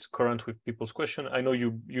make it current with people's question. I know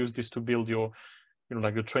you use this to build your,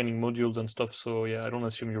 like the training modules and stuff. So yeah, I don't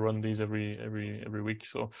assume you run these every week.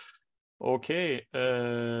 So okay,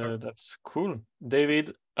 that's cool,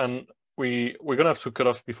 David. And we're gonna have to cut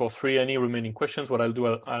off before 3. Any remaining questions? What I'll do,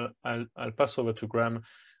 I'll pass over to Graham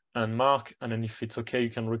and Mark, and then if it's okay, you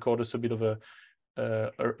can record us a bit of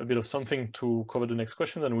something to cover the next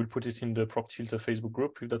question, and we'll put it in the Property Filter Facebook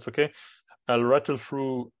group, if that's okay. I'll rattle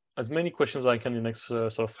through as many questions as I can in the next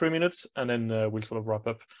sort of 3 minutes, and then we'll sort of wrap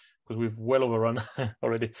up because we've well overrun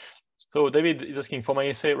already. So David is asking, for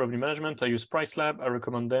my SA revenue management, I use Price Lab. I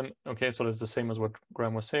recommend them. Okay, so that's the same as what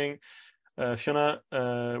Graham was saying. Fiona,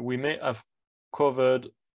 we may have covered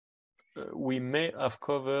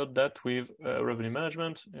that with revenue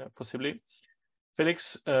management, yeah, possibly.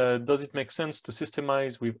 Felix, does it make sense to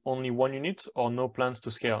systemize with only 1 unit or no plans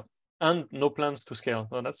to scale? And no plans to scale.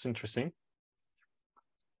 Oh, that's interesting.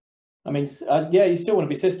 I mean, yeah, you still want to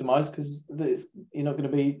be systemized because you're not going to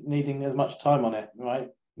be needing as much time on it, right?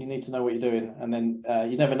 You need to know what you're doing. And then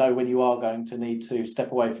you never know when you are going to need to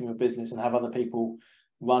step away from your business and have other people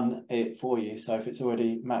run it for you. So if it's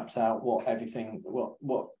already mapped out what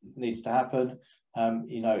needs to happen,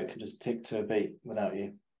 it can just tick to a beat without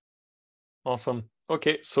you. Awesome.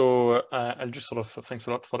 Okay, so I'll just sort of, thanks a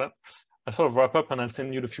lot for that. I'll sort of wrap up and I'll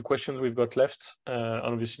send you the few questions we've got left. And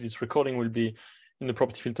obviously this recording will be in the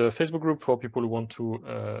Property Filter Facebook group for people who want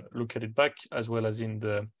to look at it back, as well as in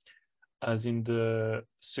the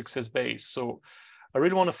success base. So I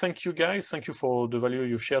really want to thank you guys. Thank you for the value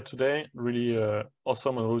you've shared today. Really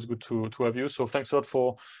awesome and always good to have you. So thanks a lot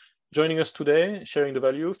for joining us today, sharing the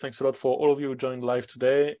value. Thanks a lot for all of you who joined live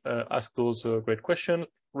today. Ask those great questions.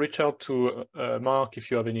 Reach out to Mark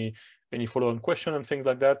if you have any follow-on question and things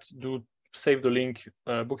like that. Do save the link.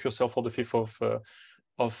 Book yourself for the 5th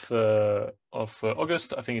of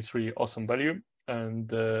August. I think it's really awesome value. And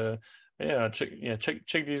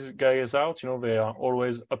check these guys out. They are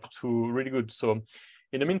always up to really good. So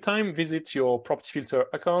in the meantime, visit your Property Filter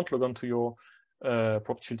account, log on to your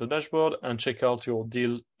Property Filter dashboard, and check out your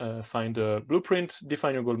deal finder blueprint.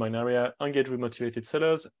 Define your gold mine area, engage with motivated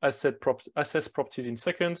sellers, assess properties in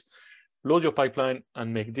seconds, load your pipeline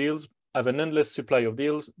and make deals. have an endless supply of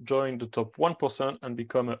deals, join the top 1% and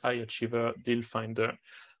become a high achiever deal finder.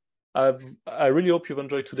 I really hope you've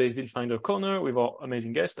enjoyed today's Deal Finder Corner with our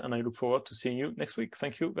amazing guest, and I look forward to seeing you next week.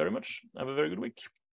 Thank you very much. Have a very good week.